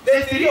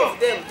 The 3 of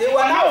them. They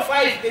were now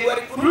 5. They were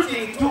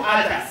recruiting 2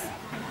 others.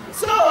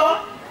 So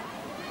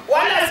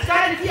wale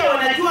askari pia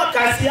wanajua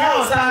kazi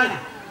yao sana.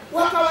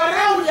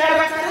 Wakawaraundi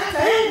haraka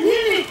haraka.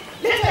 Nini?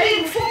 Leta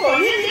hii mfuko,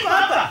 nini iko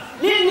hapa?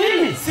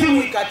 Nini?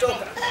 Simu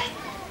ikatoka.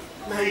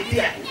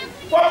 Maidia.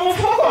 Kwa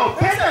mfuko,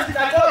 pesa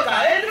zikatoka.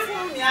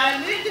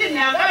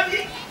 1,200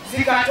 ngapi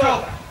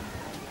zikatoka.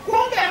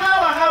 Kumbe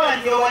hawa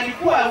ndio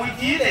walikuwa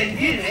wiki ile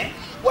nyingine,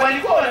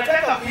 walikuwa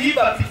wanataka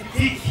kuiba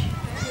pikipiki.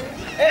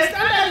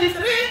 Standard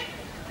 3,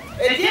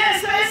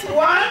 JSS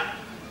 1,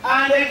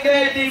 and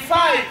grade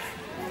 5.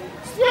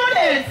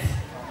 Students.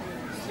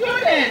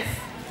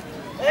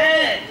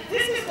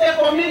 This is the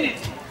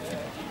community.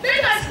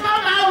 Let us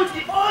come out,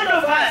 all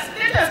of us.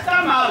 Let us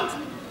come out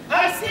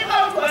and see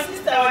how to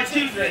assist our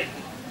children.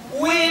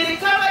 We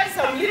recovered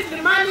some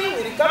little money,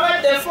 we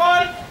recovered the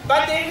phone,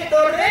 but they had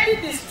already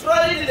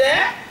destroyed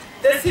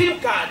the SIM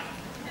card.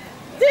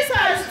 These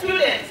are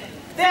students.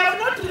 They have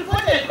not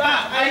reported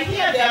back. I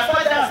hear their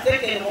father has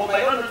taken home,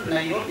 I don't know, to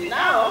Nairobi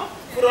now,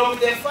 from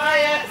the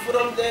fire,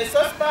 from the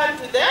saucepan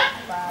to the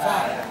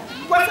fire.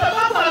 Kwa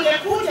sababu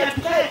angekuja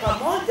tukae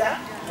pamoja,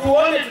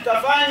 tuone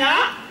tutafanya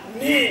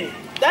nini.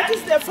 That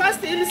is the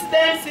first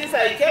incident since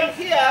I came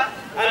here,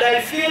 and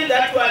I feel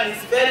that one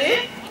is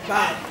very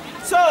bad.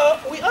 So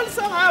we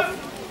also have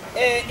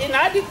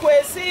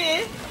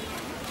inadequacy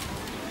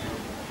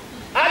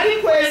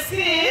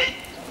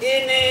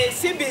in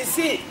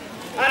CBC.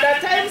 And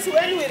at times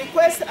when we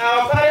request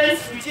our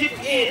parents to chip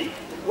in,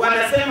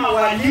 wanasema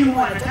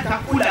walimu wanataka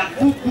kula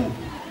kuku.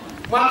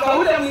 Mwaka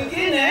ule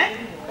mwingine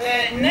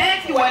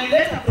NEC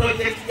walileta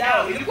project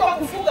yao ilikuwa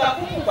kufuga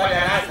kuku kwa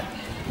darasa.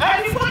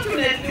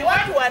 Unfortunately,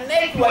 watu wa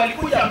NEC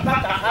walikuja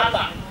mpaka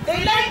hapa. They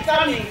like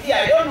coming here,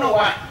 I don't know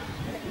why.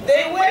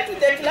 They went to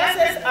the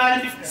classes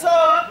and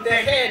saw the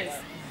hens.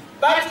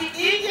 But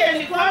nje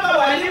ni kwamba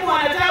walimu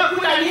wanataka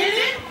kula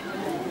nini?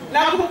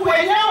 Na kuku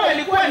wenyewe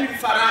walikuwa ni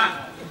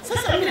vifaranga.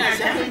 Sasa mimi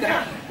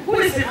nashangaa,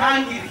 who is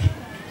hungry?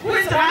 Who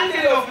is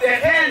hungry of the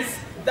hens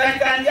that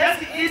can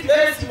just eat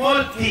very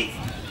small things?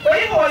 Kwa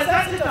hivyo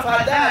wazazi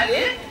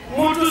tafadhali,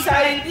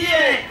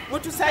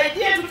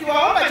 mtusaidie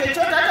tukiwaomba chochote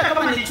hata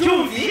kama ni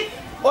chumvi,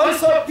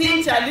 also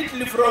pinch a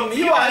little from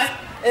yours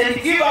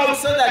and give out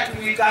so that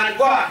we can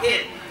go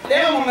ahead.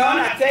 Leo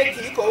mumeona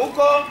keki iko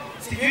huko,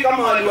 sijui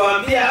kama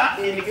waliwaambia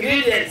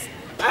ingredients.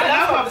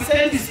 Alafu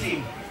akusendi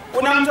simu.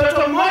 Kuna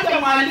mtoto mmoja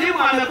mwalimu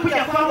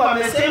amekuja kwangu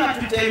amesema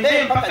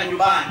tutembee mpaka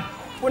nyumbani.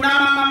 Kuna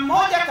mama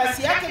mmoja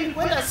kazi yake ni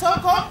kwenda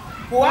soko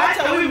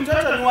kuacha huyu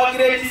mtoto ni wa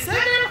grade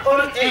 7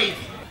 or 8.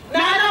 Na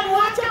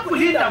anamwacha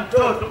kulinda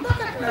mtoto.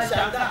 Mpaka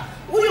tunashangaa,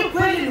 huyu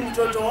kweli ni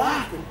mtoto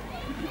wako?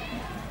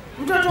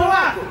 Mtoto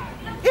wako?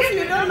 If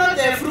you don't know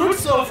the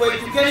fruits of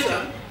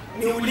education,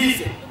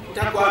 niulize,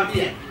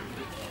 nitakwambia.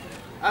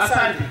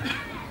 Asante.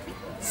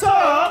 So,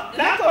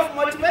 lack of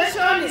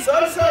motivation is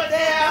also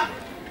there.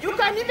 You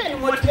can even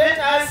motivate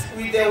us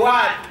with the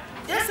word.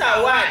 Just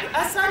a word.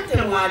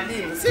 Asante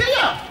mwalimu.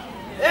 Sindio?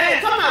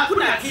 Kama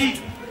hakuna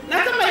kitu. Na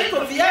kama iko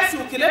viazi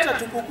ukileta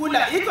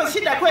tukukula, iko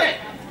shida kweli?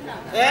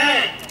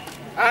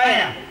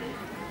 Aya.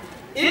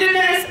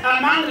 Illness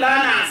among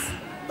learners.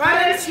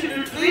 Parents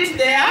should treat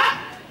their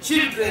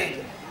children.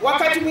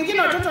 Wakati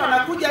mwingine watoto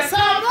wanakuja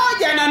saa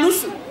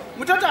 1:30.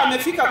 Mtoto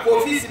amefika kwa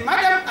ofisi,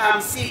 madam,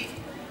 I'm sick.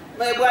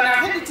 Bwana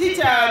head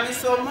teacher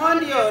Miss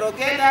Omoni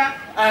Orogeda,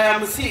 I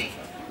am sick.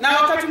 Na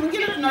wakati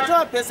mwingine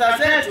tunatoa pesa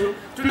zetu,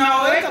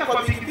 tunawaweka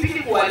kwa pikipiki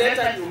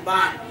kuwaleta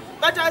nyumbani.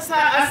 But as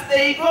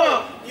they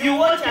go, you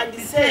watch and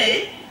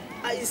say,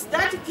 is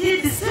that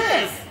kid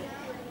safe?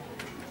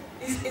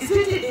 Is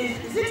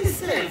it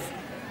safe?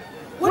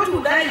 What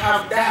would I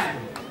have done?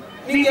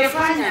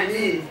 Ningefanya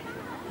nini?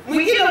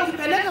 Mwingine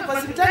ukipeleka kwa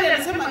hospitali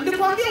anasema,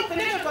 nilikwambia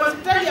upeleke kwa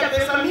hospitali ya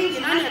pesa mingi,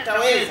 nani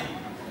ataweza?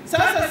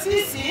 Sasa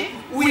sisi,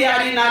 we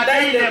are in a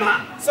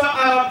dilemma. So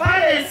our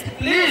parents,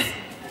 please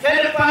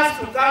help us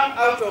to come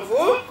out of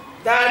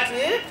that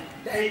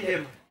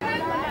dilemma.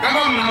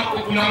 Kama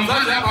kuna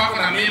mzazi hapa hapo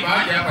na mimba,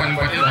 aje hapa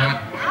nipatie zawadi.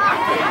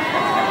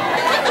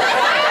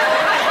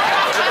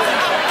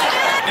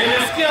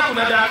 Nilisikia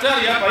kuna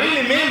daktari hapa.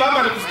 Hii ni mimba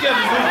ama nikusikia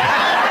vizuri?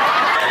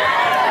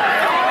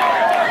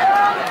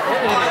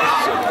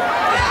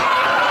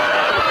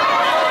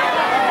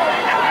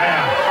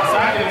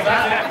 Asante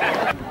mzazi.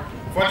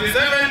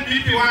 47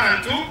 PP1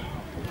 and 2,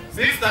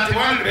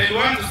 631 grade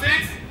 1 to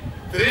 6,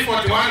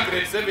 341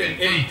 grade 7 and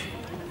 8.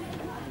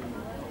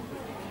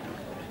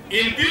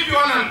 In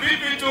PP1 and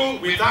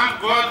PP2, we thank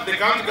God the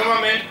county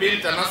government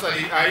built a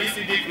nursery,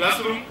 ECD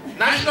classroom.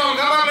 National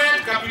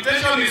government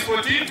capitation is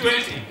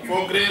 1420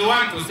 for grade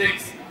 1 to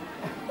 6.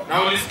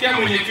 Na ulisikia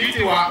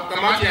mwenyekiti wa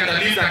kamati ya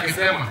andalizi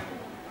akisema,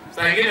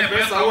 saa ingine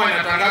pesa huwa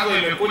inatangazwa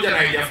imekuja na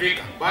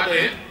haijafika, bado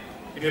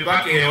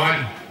imebaki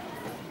hewani.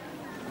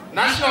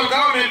 National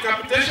government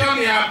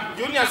capitation ya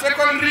junior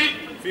secondary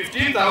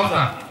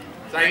 15,000.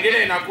 Saa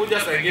ingine inakuja,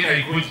 saa ingine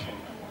haikuji.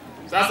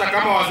 Sasa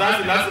kama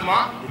wazazi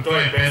lazima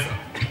utoe pesa.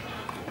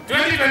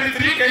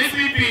 2023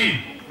 KCPE,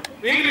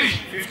 English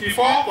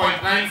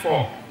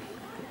 54.94,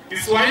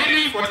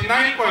 Kiswahili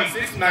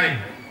 49.69,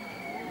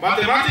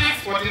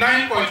 Mathematics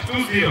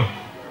 49.20,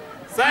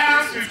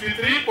 Science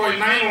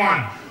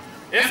 53.91,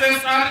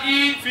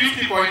 SSRE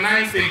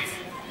 50.96,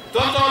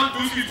 total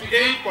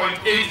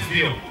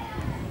 258.80.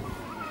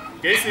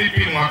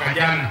 KCPE mwaka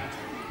jana.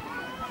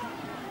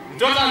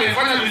 Mtoto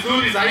alifanya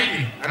vizuri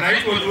zaidi,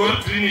 anaitwa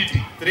Dual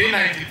Trinity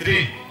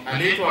 393,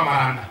 aliitwa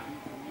Maranda.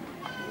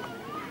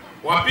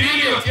 Wa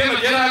pili Otieno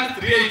Gerald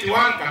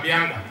 381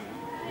 Kabianga.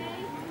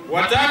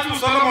 Wa tatu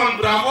Solomon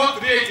Bravo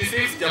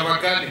 386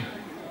 Javakali.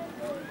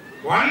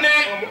 Wa nne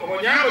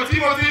Onyango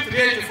Timothy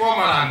 384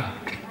 Maranda.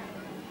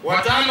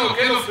 Wa tano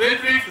Okelo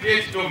Frederick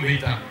 382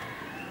 Mita.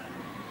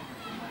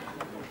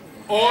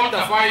 All the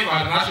 5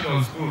 are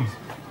national schools.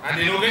 And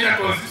in Uganda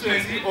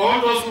constituency, all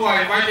those who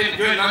are invited to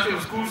join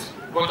national schools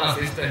got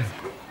assistance.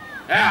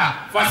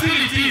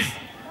 Facilities.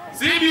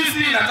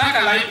 CBC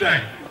inataka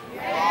library.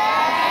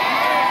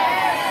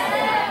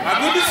 A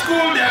good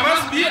school, there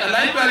must be a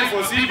library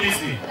for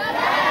CBC.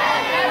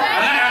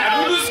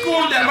 A good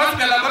school, there must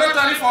be a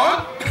laboratory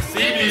for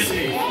CBC.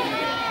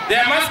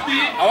 There must be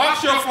a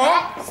workshop for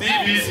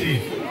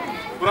CBC.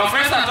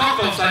 Professor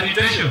talked of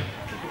sanitation.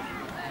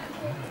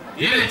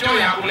 Ile choo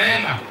ya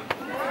kulenga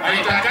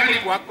haitakani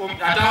kwa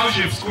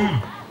Township school.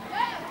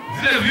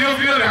 Zile vyo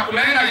vya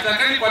kulenga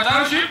haitakani kwa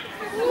Township.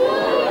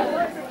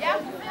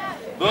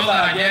 Those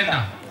are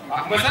agenda.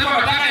 Umesema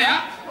mataka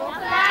ya?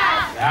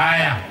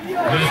 Haya,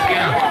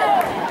 unasikia.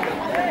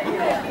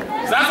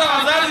 Sasa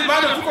wazazi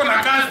bado tuko na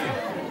kazi.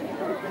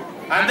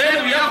 And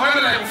then we have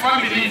vulnerable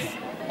families,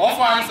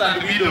 orphans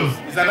and widows.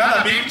 It's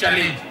another big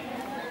challenge.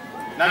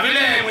 Na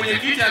vile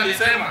mwenyekiti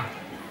alisema,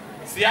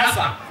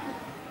 siasa,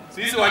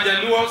 sisi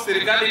Wajaluo,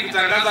 serikali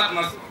ikitangaza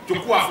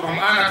tunachukua from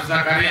Anna to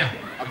Zakaria.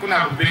 Hakuna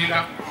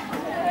kupinga.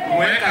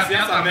 Tumeweka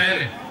siasa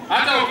mbele.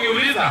 Hata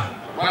ukiuliza,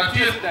 wana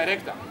TS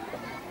director,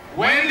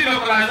 when the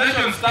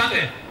localization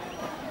started,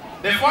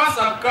 the first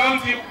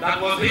sub-county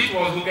that was hit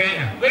was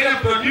Ugenya.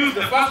 Ugenya produced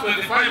the first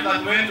 25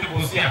 that went to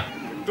Busia.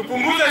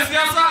 Tupunguze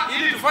siasa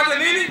ili tufanye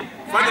nini?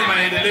 Tufanye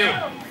maendeleo.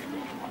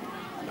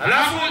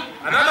 Alafu,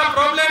 another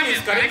problem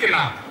is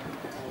curriculum.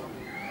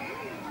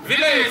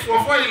 Vile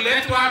isofo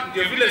iletwa,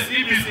 ndio vile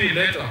CBC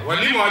iletwa.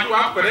 Walimu wajua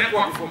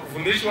kupelekwa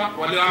kufundishwa,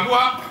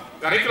 waliambiwa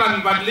curriculum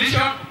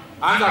mbadilisha,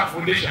 anza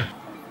kufundisha.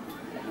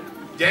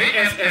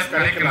 JSS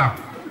curriculum.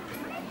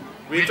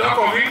 We talk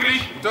of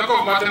English, we talk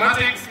of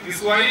mathematics,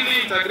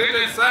 Kiswahili,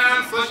 integrated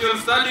science, social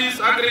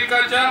studies,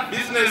 agriculture,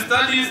 business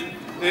studies,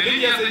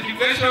 religious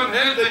education,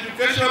 health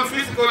education,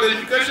 physical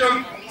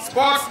education,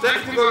 sports,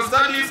 technical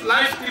studies,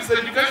 life skills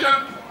education.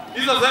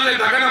 Hizo zote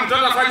nitakana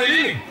mtoto afanye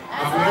nini?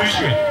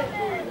 Afundishwe.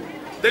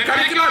 The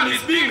curriculum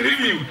is being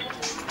reviewed.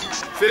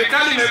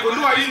 Serikali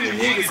imegundua hizi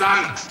nyingi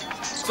sana.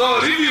 So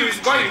review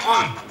is going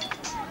on.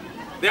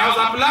 There was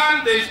a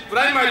plan, the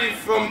primary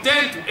from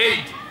 10 to 8.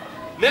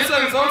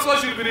 Lessons also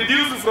should be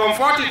reduced from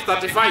 40 to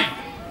 35.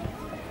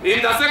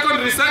 In the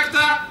secondary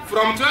sector,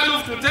 from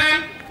 12 to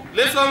 10,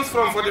 lessons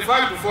from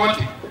 45 to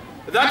 40.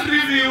 That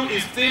review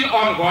is still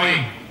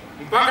ongoing.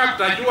 Mpaka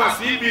tutajua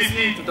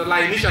CBC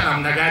tutalainisha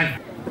namna gani.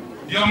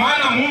 Ndio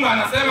maana Mungu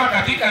anasema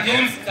katika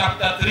James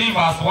chapter 3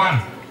 verse 1.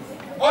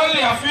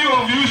 Only a few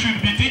of you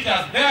should be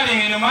teachers,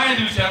 bearing in mind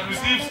you shall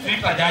receive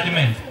stricter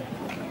judgment.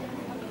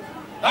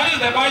 That is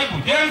the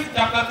Bible, James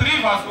chapter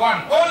 3 verse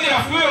 1. Only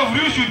a few of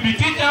you should be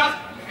teachers,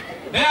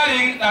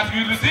 bearing that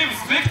you receive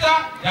stricter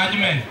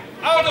judgment.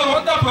 Out of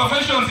other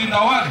professions in the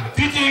world,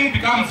 teaching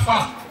becomes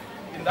first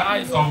in the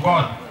eyes of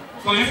God.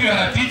 So if you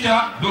are a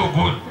teacher, do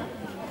good.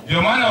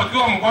 Ndio maana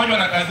ukiwa mgonjwa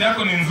na kazi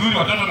yako ni nzuri,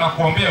 watoto na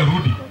kuombea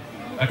rudi.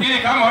 Lakini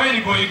kama wewe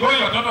ni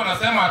goigoi, watoto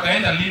wanasema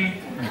ataenda lini?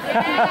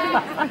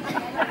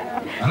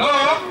 Hello?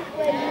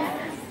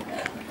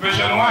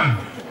 Question 1.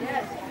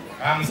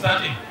 I'm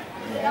starting.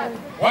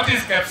 What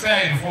is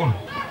KEPSEA in full?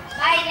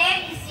 My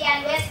name is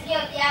Ian Wesley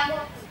Odhiambo,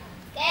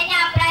 Kenya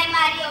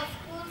Primary of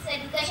Schools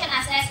Education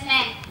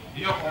Assessment.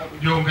 Hiyo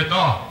ndio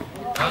ungetoa.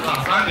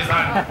 Sasa asante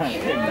sana.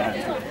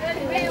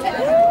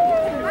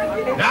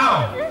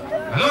 Now,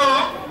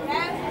 hello?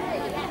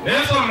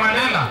 Nelson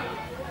Mandela,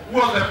 who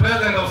was the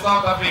president of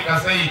South Africa,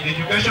 said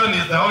education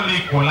is the only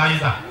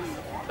equalizer.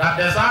 That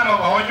the son of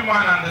a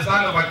watchman and the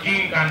son of a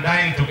king can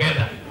dine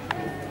together.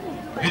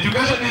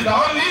 Education is the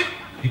only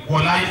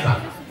equalizer.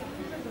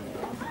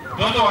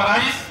 Mtoto wa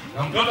rais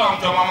na mtoto wa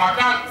mchoma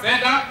makaa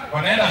Sega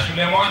wanaenda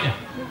shule moja.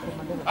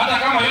 Hata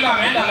kama yule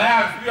ameenda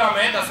Laya, yule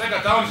ameenda Sega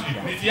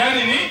Township,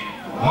 mitihani ni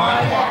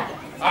moja.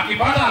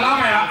 Akipata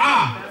alama ya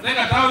A,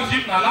 Sega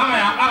Township na alama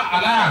ya A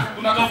Alliance,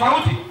 kuna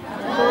tofauti?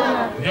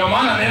 Ndio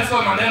maana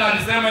Nelson Mandela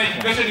alisema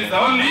education is the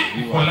only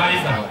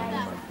equalizer.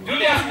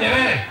 Julius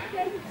Nyerere,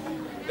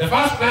 the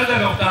first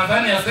president of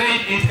Tanzania,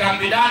 said it can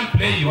be done,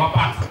 play your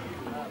part.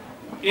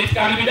 It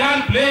can be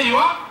done, play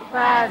your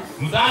part.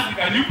 Mzazi,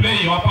 can you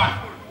play your part?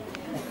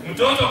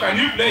 Mtoto, can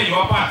you play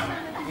your part?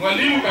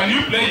 Mwalimu, can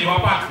you play your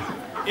part?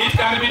 It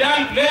can be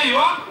done, play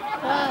your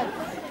part.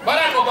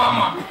 Barack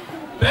Obama,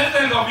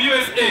 president of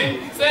USA,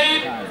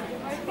 said,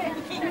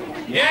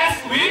 yes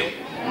we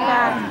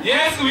can.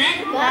 Yes we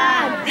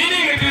can.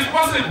 Meaning it is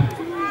possible.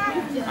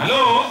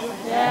 Hello?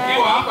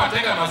 Ukiwa hapa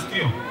tega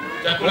masikio.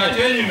 Chakula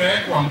chenyu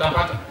imewekwa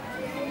mtapata.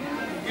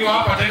 Ukiwa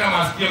hapa tega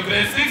masikio.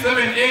 Grade 6,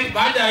 7, 8,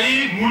 baada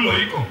hii mulo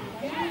iko.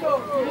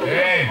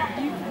 Hey.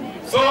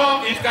 So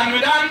it can be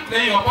done,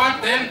 play your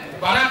part. Then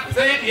Barack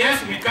said, yes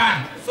we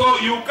can. So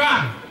you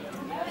can.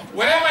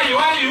 Wherever you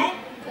are, you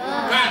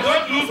can.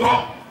 Don't lose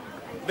hope.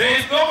 There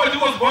is nobody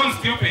who was born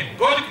stupid.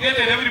 God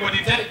created everybody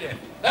intelligent.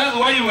 That's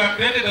why you were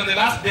created on the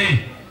last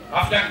day.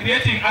 After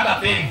creating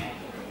other things,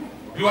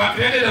 you were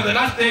created on the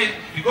last day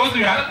because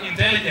you are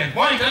intelligent.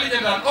 More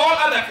intelligent than all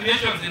other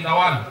creations in the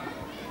world.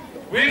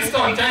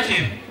 Winston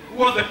Churchill,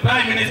 who was the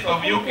Prime Minister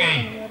of UK,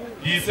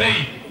 he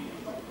said,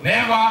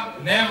 never,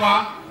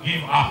 never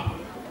give up.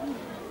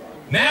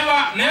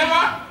 Never,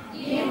 never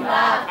give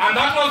up. And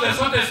that was the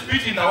shortest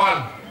speech in the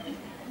world.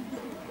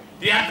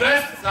 He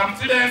addressed some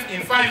students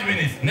in 5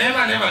 minutes.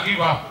 Never, never give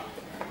up.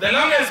 The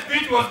longest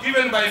speech was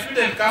given by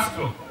Fidel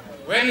Castro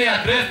when he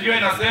addressed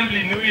UN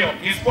Assembly in New York.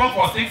 He spoke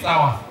for 6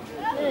 hours.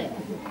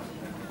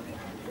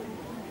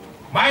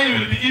 Mine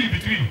will be in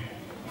between.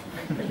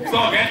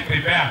 So get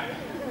prepared.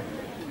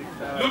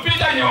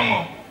 Lupita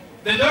Nyong'o,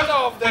 the daughter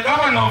of the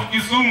governor of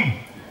Kisumu,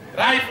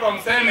 right from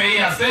same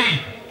year, said,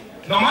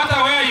 no matter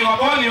where you are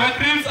born, your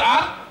dreams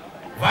are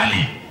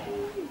valid.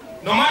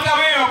 No matter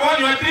where you are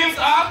born, your dreams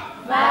are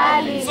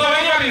valid. So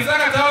when you are in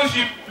Sega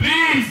Township,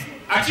 please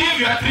achieve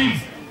your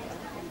dreams.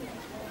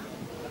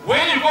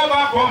 When you go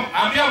back home,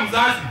 ambia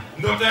mzazi,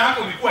 ndoto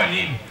yako ilikuwa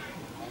nini?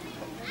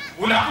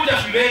 Unakuja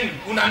shuleni,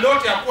 una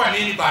ndoto ya kuwa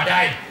nini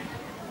baadaye?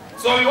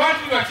 So we want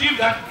to achieve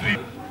that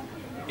dream.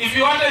 If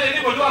you wanted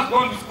anybody who has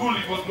gone to school,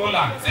 it was no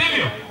land.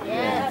 Senior?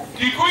 Yes.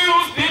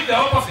 Kikuyus did the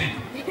opposite.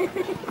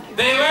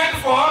 They went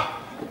for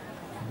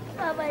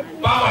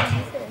poverty.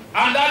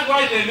 And that's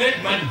why they made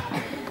money.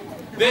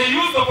 They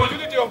used the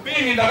opportunity of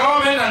being in the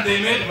government and they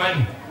made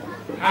money.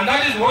 And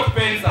that is what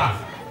pains us.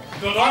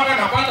 Mtoto wake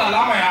anapata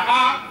alama ya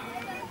A,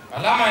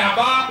 alama ya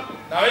B,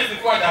 na hawezi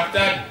kuwa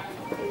daktari.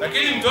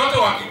 Lakini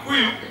mtoto wa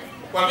Kikuyu,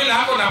 kwa vile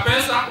hako na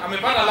pesa,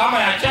 amepata alama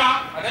ya C,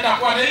 anaenda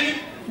kuwa nini?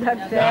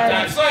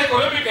 Daktari. So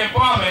economic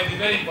empowerment is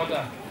very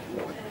important.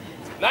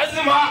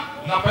 Lazima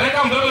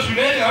unapeleka mtoto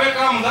shuleni, na wewe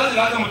kama mzazi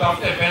lazima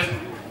utafute pesa.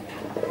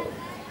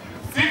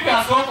 Siku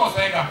ya soko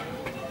Sega,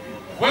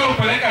 wewe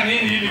upeleka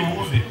nini ili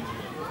uuze?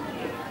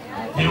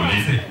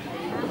 Jiulize.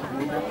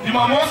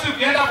 Jumamosi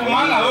ukienda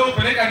kumala, wewe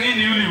upeleka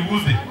nini ili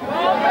uuze?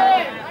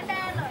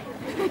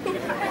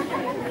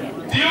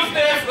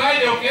 Tuesday,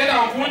 Friday ukienda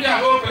kukunja,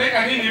 wewe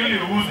upeleka nini ili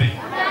uuze?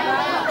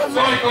 So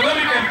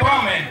economic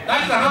empowerment,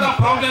 that is another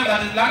problem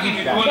that is lacking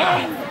in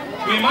Uganda.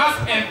 We must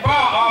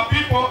empower our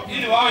people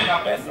ili wawe na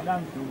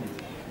pesa.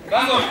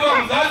 Sasa ukiwa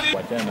mzazi,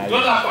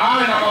 mtoto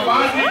awe na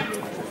mavazi,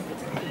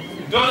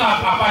 mtoto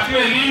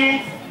apatiwe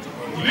elimu,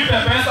 ulipe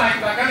pesa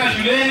akitakana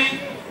shuleni,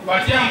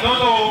 patia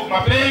mtoto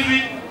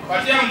mapenzi,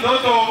 patia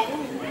mtoto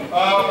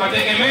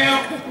mategemeo,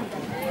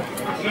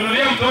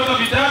 nunulia mtoto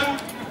vitabu,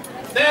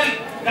 then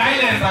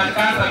guidance and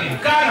counseling.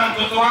 Kaa na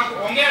mtoto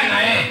wako, ongea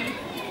na yeye.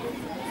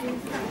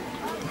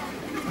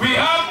 We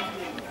have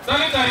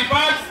sanitary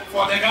pads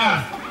for the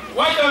girls.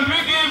 Why don't we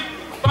give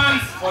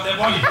pants for the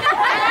boys?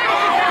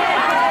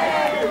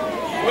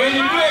 When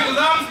you do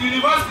exams,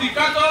 university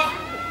cut-off,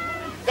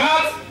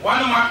 girls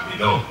 1 mark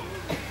below.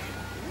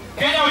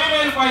 Kenya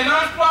Women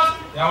Finance Trust,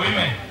 they are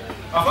women.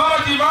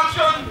 Affirmative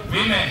Action,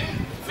 women.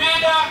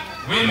 FIDA,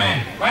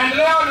 women.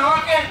 Maendeleo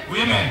Wanawake,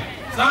 women.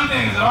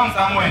 Something is wrong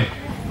somewhere.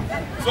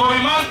 So we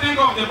must think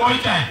of the boy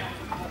child,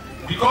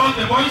 because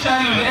the boy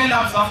child will end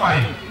up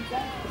suffering.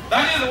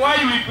 That is why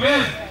we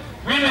praise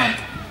women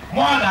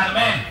more than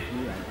men.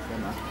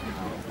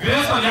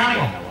 Grace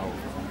Onyango,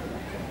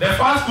 the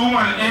first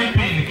woman MP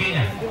in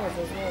Kenya.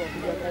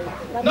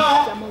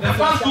 No, the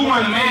first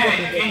woman mayor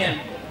in Kenya.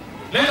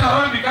 Later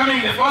on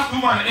becoming the first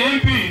woman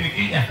MP in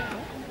Kenya.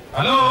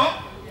 Hello?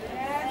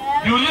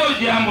 Julio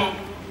Jambo,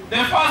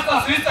 the first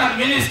assistant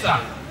minister.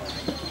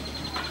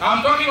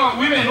 I'm talking of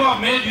women who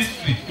have made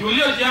history.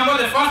 Julio Jambo,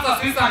 the first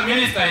assistant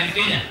minister in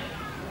Kenya.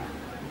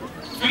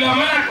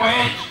 Philomena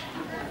Koech,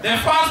 the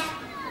first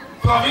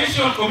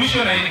provincial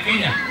commissioner in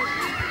Kenya.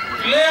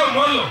 Leo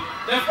Molo,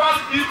 the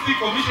first district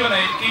commissioner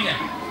in Kenya.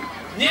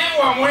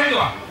 Nyevu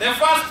Amwendwa, the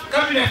first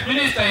cabinet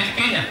minister in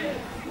Kenya.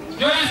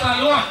 Joyce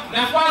Alua,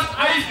 the first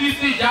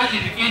ICC judge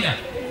in Kenya.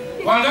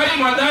 Wangari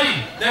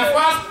Maathai, the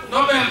first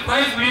Nobel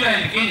Prize winner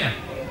in Kenya.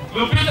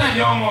 Lupita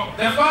Nyong'o,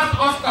 the first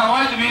Oscar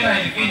Award winner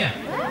in Kenya.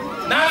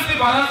 Nancy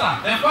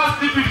Barasa, the first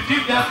deputy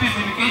chief justice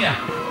in Kenya.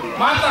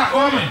 Martha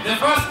Koome, the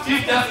first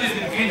chief justice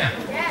in Kenya.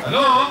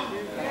 Hello?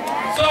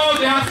 So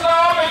there are so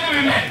many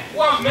women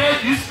who have made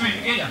history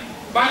in Kenya.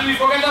 But we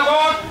forget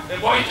about the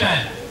boy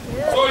child.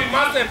 So we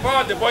must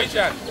empower the boy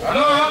child.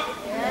 Hello?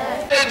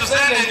 Hey, to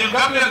send Angel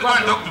Gabriel go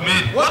and talk to me.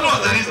 What was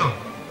the reason?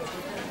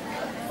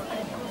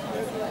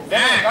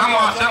 Hey, kama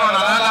wasichana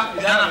wanalala,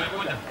 vijana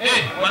wamekuja.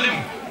 Hey,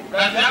 mwalimu,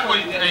 kazi yako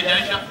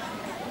haijaisha.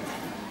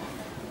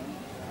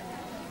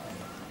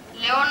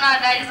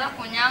 Leonard Isaac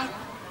Onyango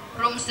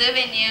from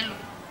 7 Yellow.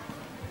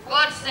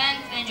 God sent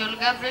Angel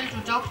Gabriel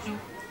to talk to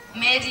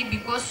Mary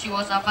because she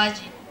was a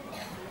virgin.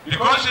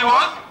 Because she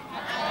was?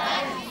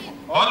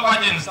 All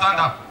virgins stand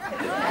up.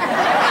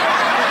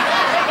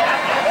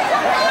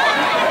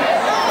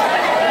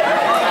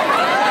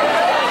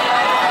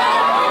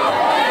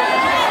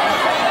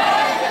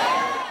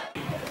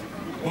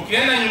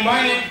 Ukienda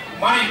nyumbani,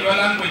 mind your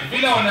language.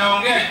 Bila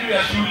unaongea juu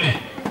ya shule,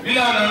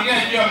 bila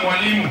unaongea juu ya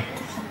mwalimu,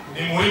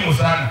 ni muhimu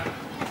sana.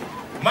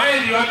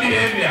 Mind your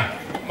behavior,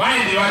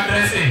 mind your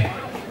dressing.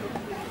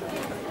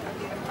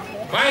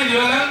 Mind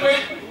your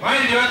language,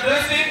 mind your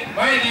dressing,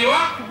 mind your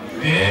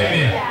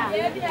behavior.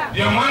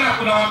 Ndio maana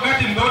kuna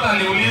wakati mtoto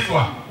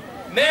aliulizwa,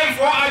 name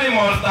 4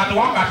 animals that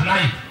walk at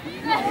night.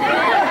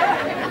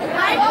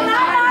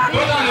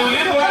 Mtoto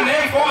aliulizwa,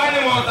 name 4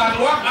 animals that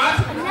walk at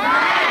night.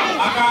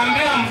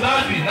 Akaambia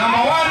mzazi, number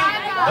 1,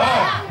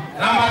 dog.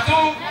 Number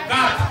 2,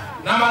 cat.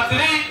 Number 3,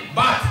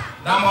 bat.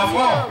 Number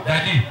 4,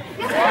 daddy.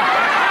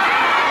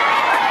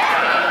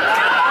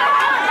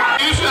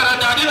 If you are a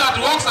daddy that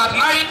walks at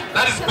night,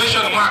 that is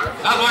question mark.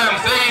 That's why I'm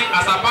saying,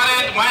 as a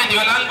parent, mind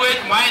your language,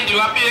 mind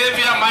your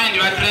behavior, mind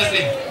your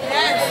dressing.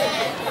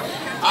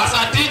 As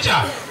a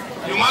teacher,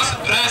 you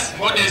must dress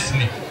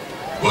modestly.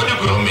 Good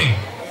grooming.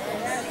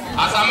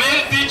 As a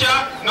male teacher,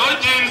 no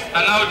jeans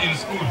allowed in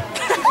school.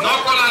 No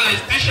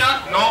collarless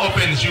t-shirt, no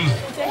open shoes.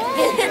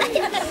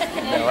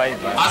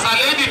 As a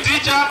lady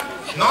teacher,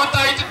 no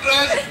tight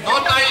dress, no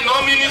tie, no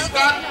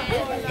miniskirt,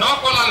 no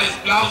collarless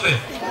blouses.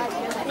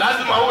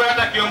 Lazima uwe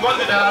hata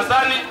kiongozi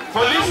darasani,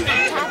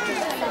 holistic.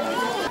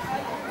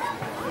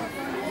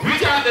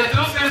 Which are the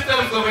two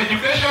systems of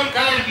education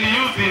currently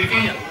used in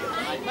Kenya?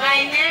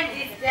 My name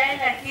is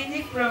Jaila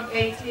Kini from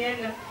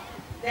ATL.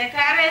 The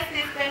current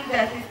system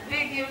that is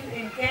being used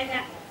in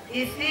Kenya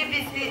is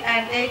CBC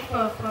and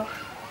 844.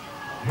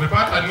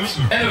 Umepata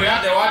nusu. Then we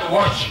have the word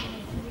watch.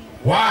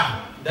 Word,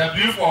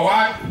 W for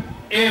word,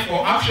 A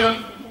for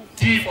action,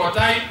 T for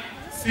time,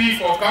 C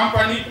for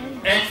company,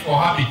 H for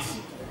habits.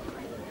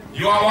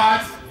 Your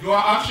words, your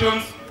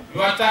actions,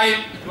 your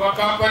time, your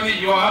company,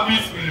 your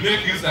habits will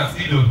make you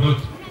succeed or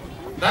not.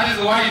 That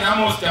is why in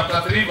Amos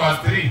chapter 3 verse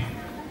 3,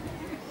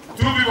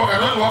 two people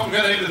cannot work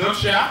together if they don't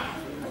share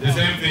the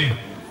same thing.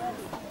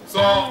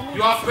 So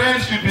your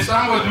friend should be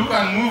somebody who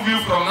can move you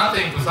from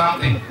nothing to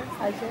something.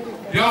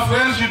 Your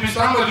friend should be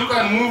somebody who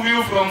can move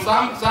you from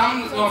from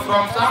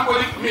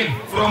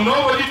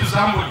nobody to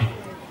somebody.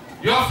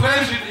 Your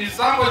friend is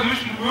somebody who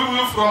should move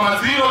you from a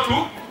zero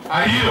to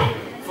a hero,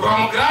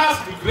 from grass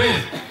to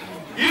grace.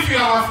 If you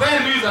have a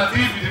friend who is a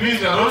thief, it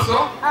means you are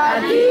also a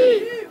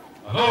thief.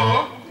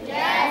 Hello?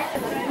 Yes.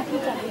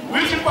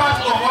 Which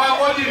part of our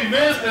body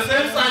remains the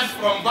same size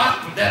from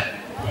birth to death?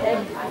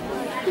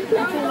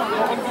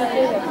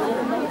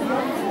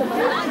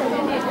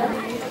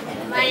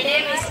 My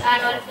name is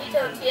Arnold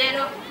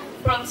Otieno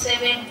from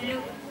 7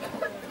 Blue.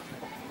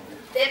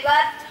 The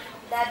part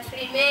that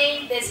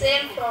remains the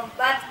same from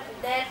birth to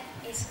death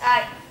is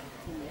I.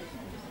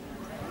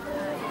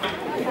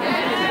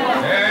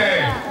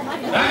 Hey,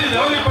 that is the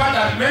only part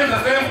that remains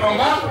the same from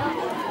birth?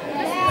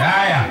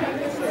 Yeah.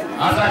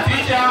 As a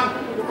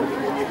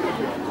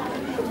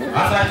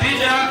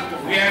teacher,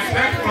 we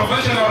expect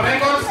professional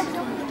records,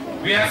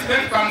 we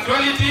expect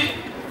punctuality,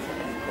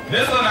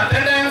 lesson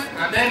attendance,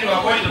 and then you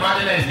are going to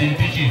marginalize in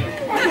teaching.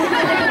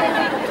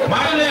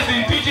 Marginalize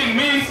in teaching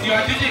means you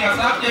are teaching a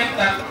subject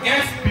that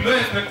gets below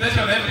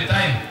expectation every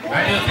time,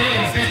 and you still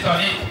insist on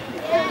it.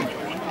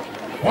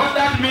 What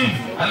that means,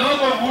 a log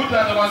of wood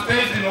that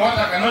overstays in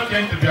water cannot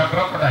change to be a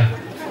crocodile.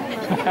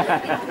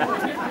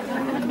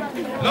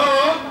 No?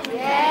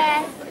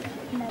 Yes.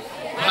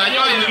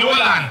 Unajua in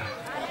Lowland,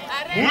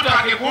 mtu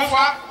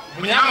akikufa,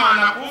 mnyama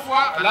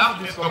anakufa,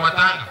 alafu disco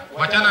matanga.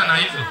 Wachana na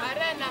hizo.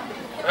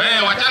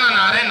 Wachana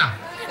na arena.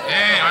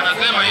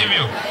 Wanasema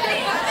hivyo.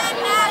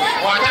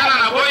 Wachana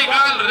na boy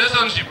girl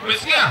relationship.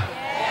 Umesikia?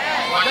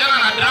 Wachana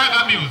na drug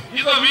abuse.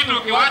 Hizo vitu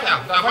ukiwacha,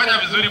 utafanya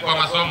vizuri kwa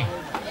masomo.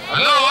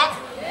 Hello?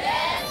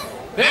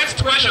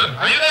 Next question.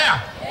 Are you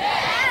there?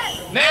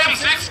 Yes. Name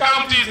 6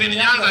 counties in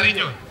Nyanza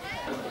region.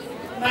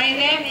 My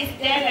name is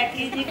Della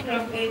Kiji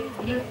from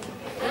Blue.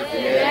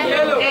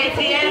 Yellow.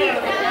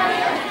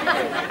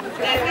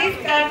 The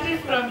 6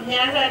 countries from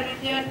Nyanza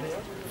region: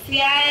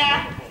 Siaya,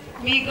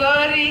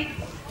 Migori,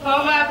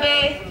 Homa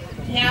Bay,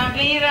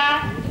 Nyamira,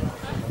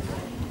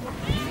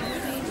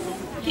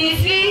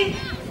 Kisii,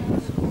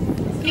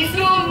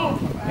 Kisumu.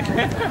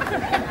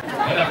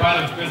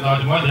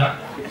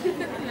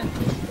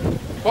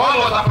 Paul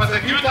was a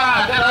persecutor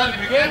and then he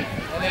became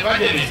an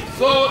evangelist.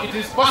 So it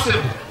is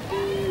possible.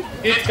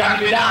 It can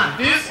be done.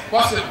 It is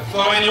possible.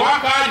 So when you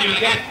work hard, you will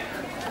get.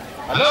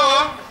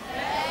 Hello?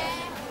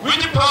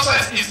 Which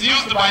process is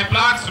used by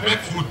plants to make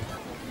food?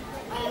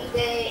 And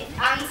the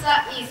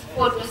answer is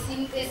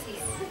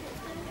photosynthesis.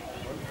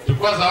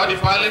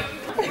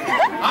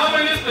 How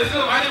many species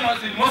of animals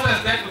did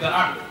Moses take to the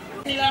ark?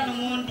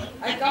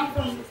 I come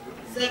from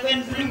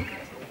 7 Blue.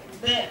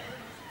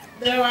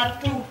 There were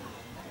 2.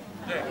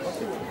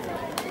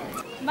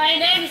 My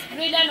name is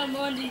Brida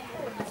Omondi.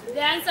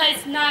 The answer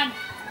is none.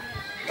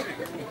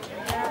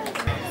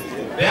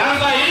 The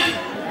answer is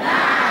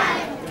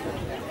none.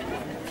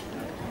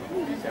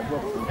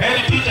 Hey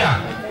teacher,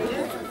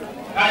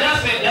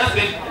 just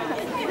say.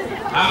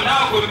 I'm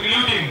now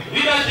concluding.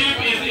 Leadership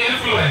is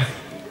influence.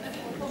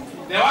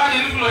 The word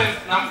influence,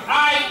 I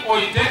for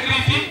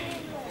integrity,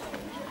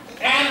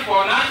 N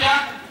for nurture,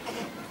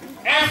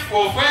 F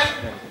for faith,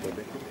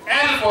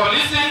 L for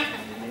listen,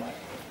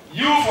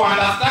 U for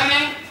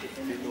understanding,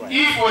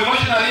 E for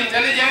emotional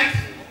intelligence,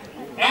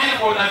 N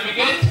for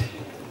navigate,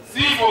 C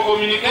for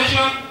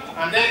communication,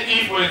 and then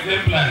E for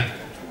exemplary.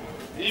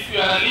 If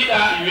you are a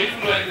leader, you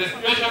influence the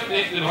situation,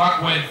 things will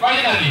work well.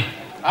 Finally,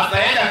 as a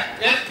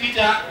head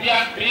teacher, be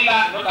a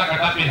pillar, not a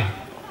caterpillar.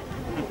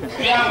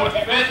 Be a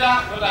motivator,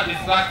 not a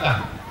distractor.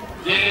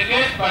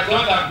 Delegate, but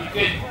not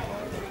abdicate.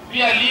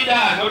 Be a leader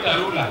and not a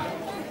ruler.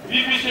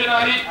 Be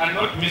visionary and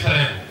not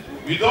miserable.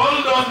 With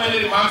all those many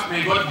remarks,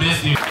 may God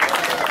bless you.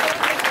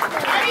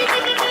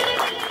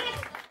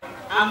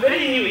 I'm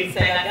very new in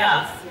Sega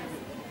girls.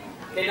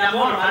 Then I'm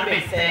more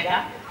Margaret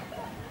Sega.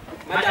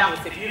 Madam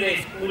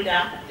Security Schoolda,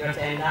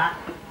 Jotenda,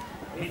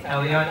 Mr.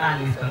 Oyola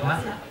and Mr.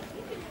 Wasa.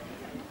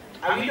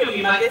 I will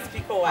be my guest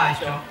speaker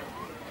Washo.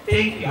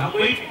 Thank you. I'm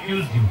going to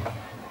use you.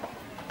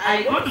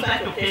 I go to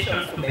such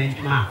occasions to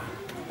benchmark.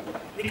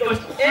 Because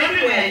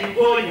everywhere you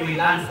go, you will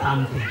learn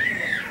something.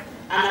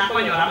 And I'm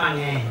going to run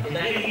and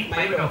I need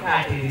my little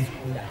card in this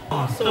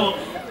school. So,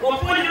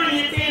 upon you,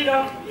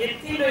 Nintendo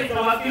is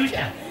our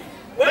future.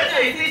 When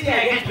I sit here, I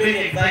get very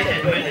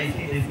excited when I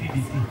see the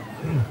CBC.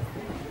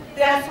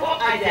 They are so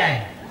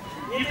agile.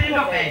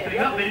 Nintendo, you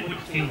have very good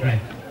children.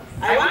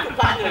 I want to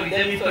partner with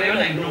them so I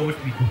know what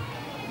we do.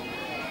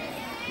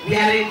 We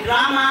are in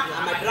drama.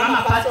 I'm a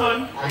drama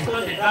person. I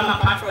saw the drama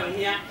patron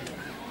here.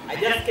 I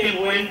just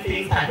came when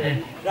things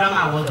had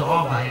drama was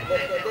over.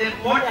 The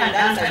modern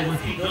dance I will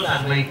see, those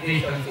are my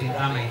creations in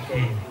drama in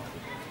Kenya.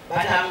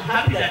 But I'm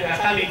happy that we are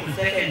coming to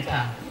second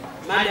term.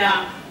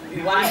 Madam,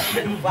 we want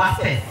to do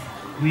verses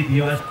with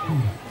your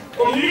school.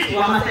 Community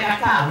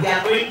Wamasekata, we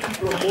are going to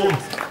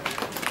promote.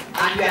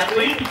 And we are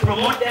going to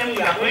promote them,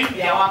 we are going to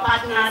be our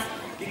partners,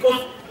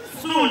 because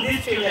soon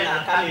these children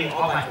are coming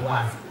over to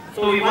us.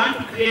 So we want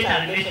to create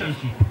a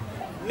relationship.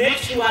 Make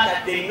sure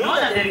that they know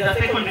that there is a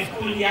secondary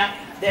school here,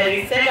 there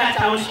is Sega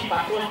Township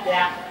across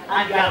there,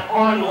 and we are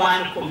all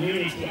one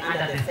community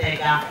under the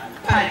Sega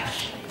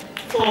parish.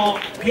 So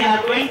we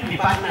are going to be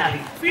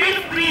partnering.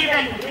 Feel free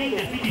then to bring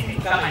the CDC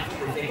to come and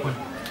do the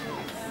secondary.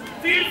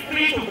 Feel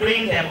free to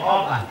bring them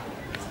over.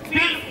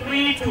 Feel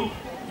free to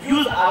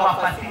use our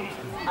facilities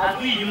as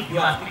we use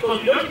yours, because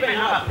we don't even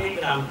have a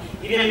playground,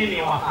 even in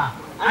our park.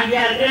 And we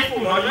are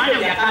grateful, or not that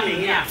we are coming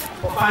here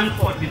for fun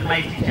sport with my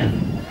teachers.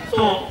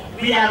 So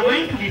we are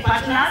going to be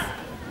partners,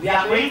 we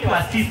are going to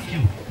assist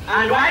you.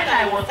 And while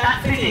I was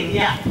sitting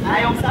here,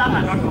 I observed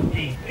a lot of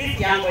things. This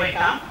young boy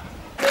come,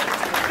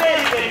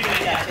 very, very,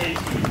 very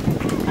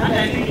attentive. And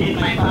I think in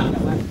my family,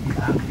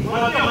 one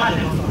of your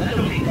mothers also, that's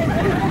okay.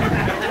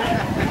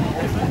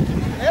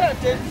 Very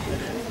attentive.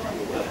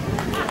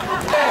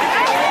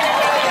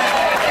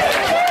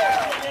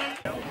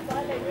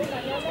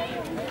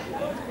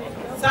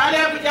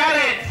 Salem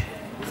Jared,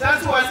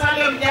 sasa wa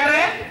Salem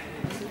Jared,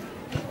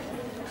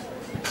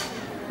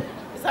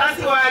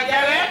 sasa wa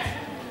Jared,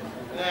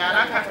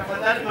 haraka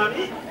tafadhali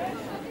mami.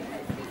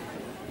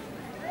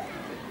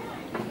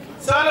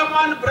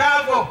 Solomon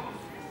Bravo,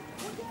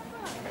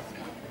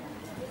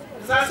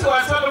 sasa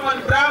wa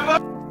Solomon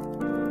Bravo.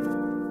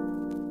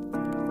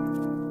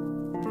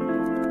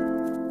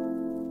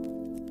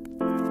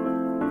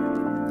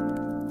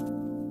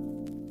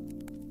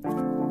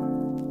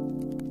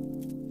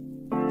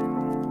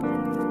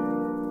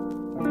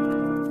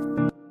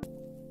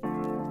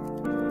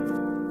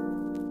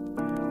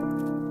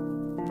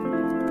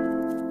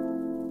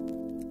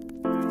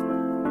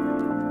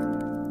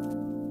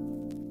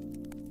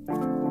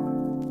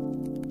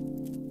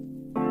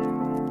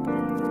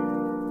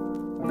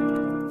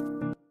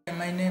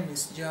 My name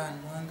is John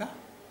Mwanga.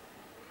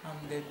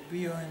 I'm the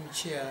BOM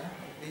chair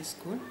of this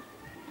school.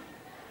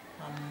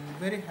 I'm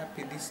very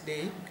happy this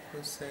day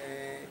because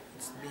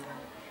it's been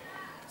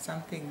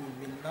something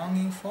we've been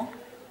longing for.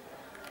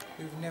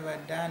 We've never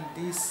done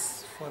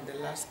this for the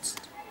last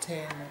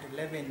 10 or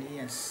 11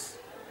 years.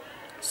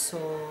 So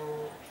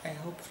I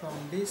hope from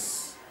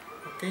this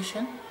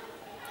occasion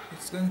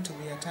it's going to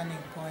be a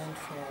turning point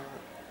for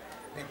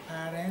the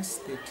parents,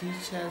 the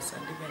teachers,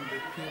 and even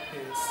the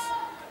pupils.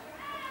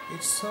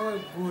 It's so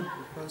good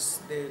because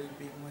they will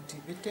be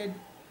motivated,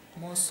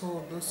 more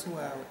so those who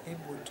are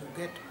able to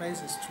get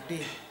prizes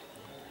today.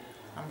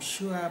 I'm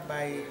sure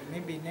by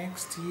maybe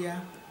next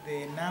year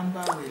the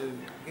number will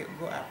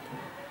go up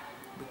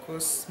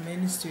because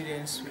many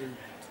students will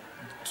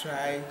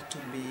try to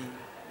be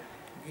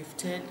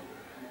gifted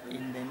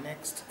in the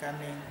next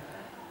coming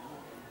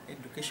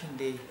education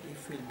day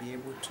if we'll be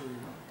able to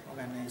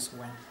organize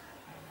one.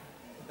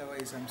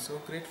 Otherwise, I'm so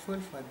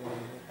grateful for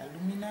the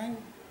alumni.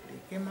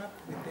 They came up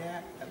with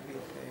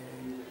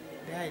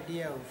the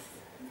idea of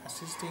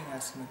assisting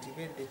us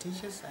motivate the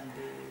teachers and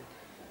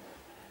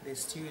the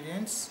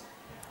students,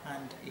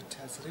 and it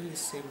has really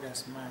saved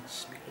us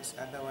much because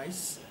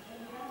otherwise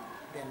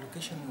the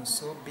allocation was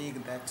so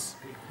big that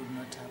we could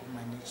not have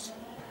managed.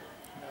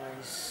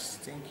 Otherwise,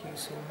 thank you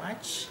so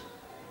much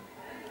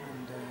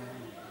and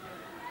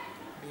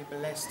be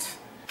blessed.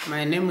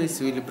 My name is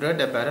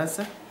Wilbroda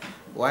Barasa.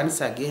 Once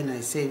again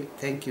I say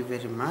thank you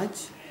very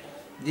much.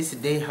 This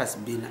day has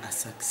been a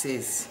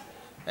success.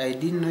 I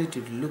didn't know it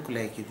would look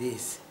like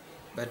this,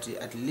 but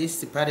at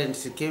least the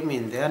parents came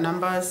in their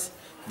numbers,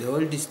 the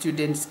old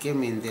students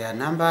came in their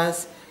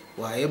numbers,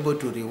 were able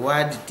to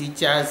reward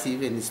teachers,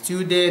 even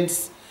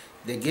students.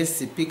 The guest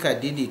speaker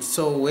did it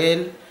so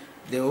well.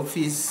 The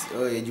office,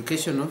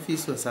 education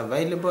office was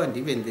available, and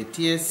even the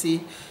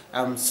TSC.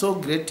 I'm so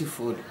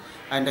grateful,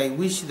 and I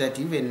wish that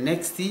even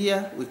next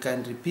year we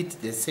can repeat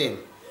the same,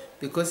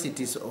 because it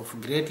is of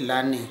great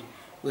learning.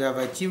 We have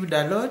achieved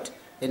a lot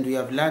and we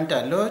have learned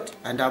a lot,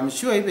 and I'm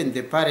sure even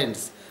the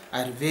parents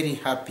are very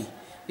happy.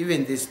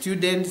 Even the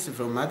students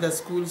from other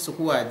schools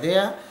who are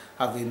there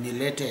have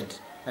emulated,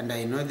 and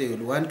I know they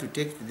will want to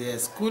take to their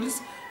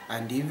schools,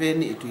 and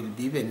even it will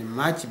be even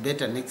much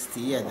better next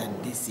year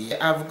than this year.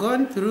 I've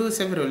gone through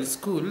several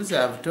schools.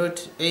 I've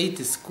taught 8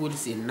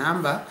 schools in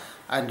number,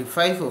 and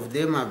 5 of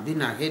them have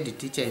been a head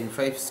teacher in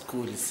 5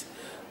 schools.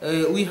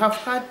 We have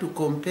had to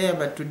compare,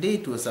 but today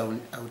it was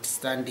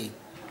outstanding.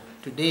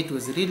 Today it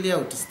was really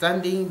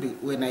outstanding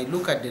when I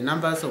look at the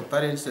numbers of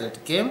parents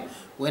that came,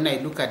 when I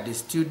look at the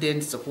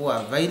students who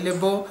are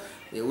available,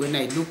 when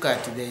I look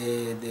at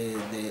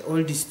the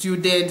old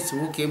students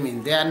who came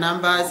in their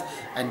numbers,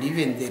 and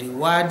even the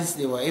rewards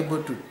they were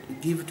able to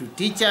give to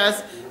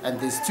teachers and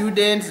the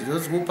students,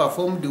 those who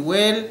performed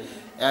well.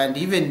 and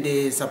even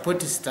the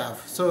support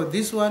staff. So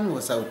this one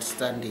was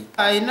outstanding.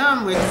 I know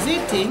I'm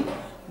exiting,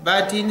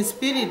 but in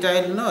spirit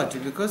I'll not,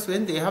 because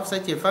when they have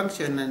such a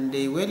function and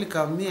they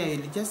welcome me, I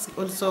will just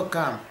also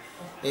come.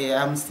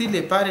 I'm still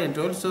a parent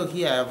also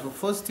here. I have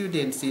 4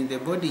 students in the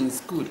boarding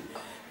school,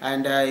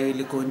 and I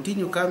will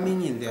continue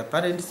coming in their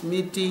parents'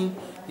 meeting,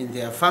 in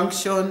their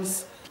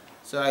functions.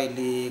 So I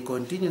will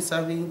continue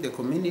serving the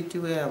community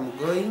where I'm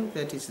going,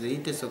 that is the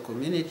Iteso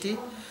community.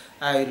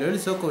 I will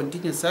also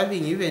continue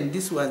serving even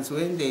these ones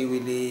when they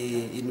will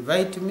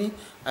invite me.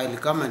 I will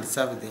come and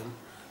serve them.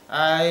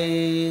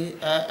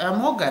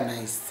 I'm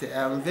organized.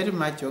 I'm very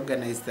much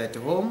organized at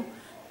home.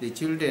 The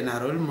children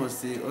are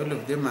almost, all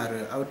of them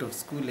are out of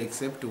school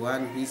except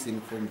one who is in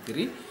Form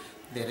 3.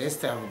 The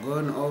rest have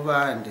gone over,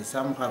 and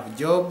some have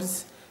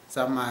jobs.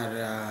 Some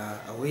are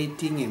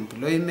awaiting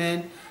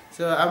employment.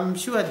 So I'm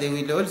sure they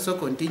will also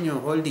continue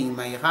holding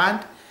my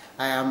hand.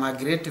 I am a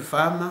great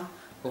farmer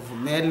of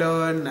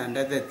melon and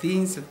other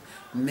things,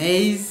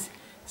 maize.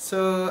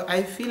 So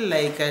I feel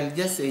like I'll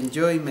just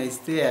enjoy my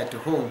stay at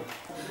home.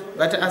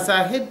 But as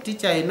a head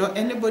teacher, I know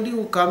anybody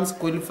who comes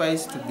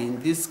qualifies to be in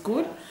this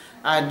school,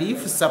 and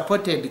if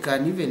supported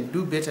can even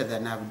do better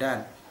than I've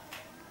done.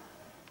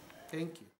 Thank you.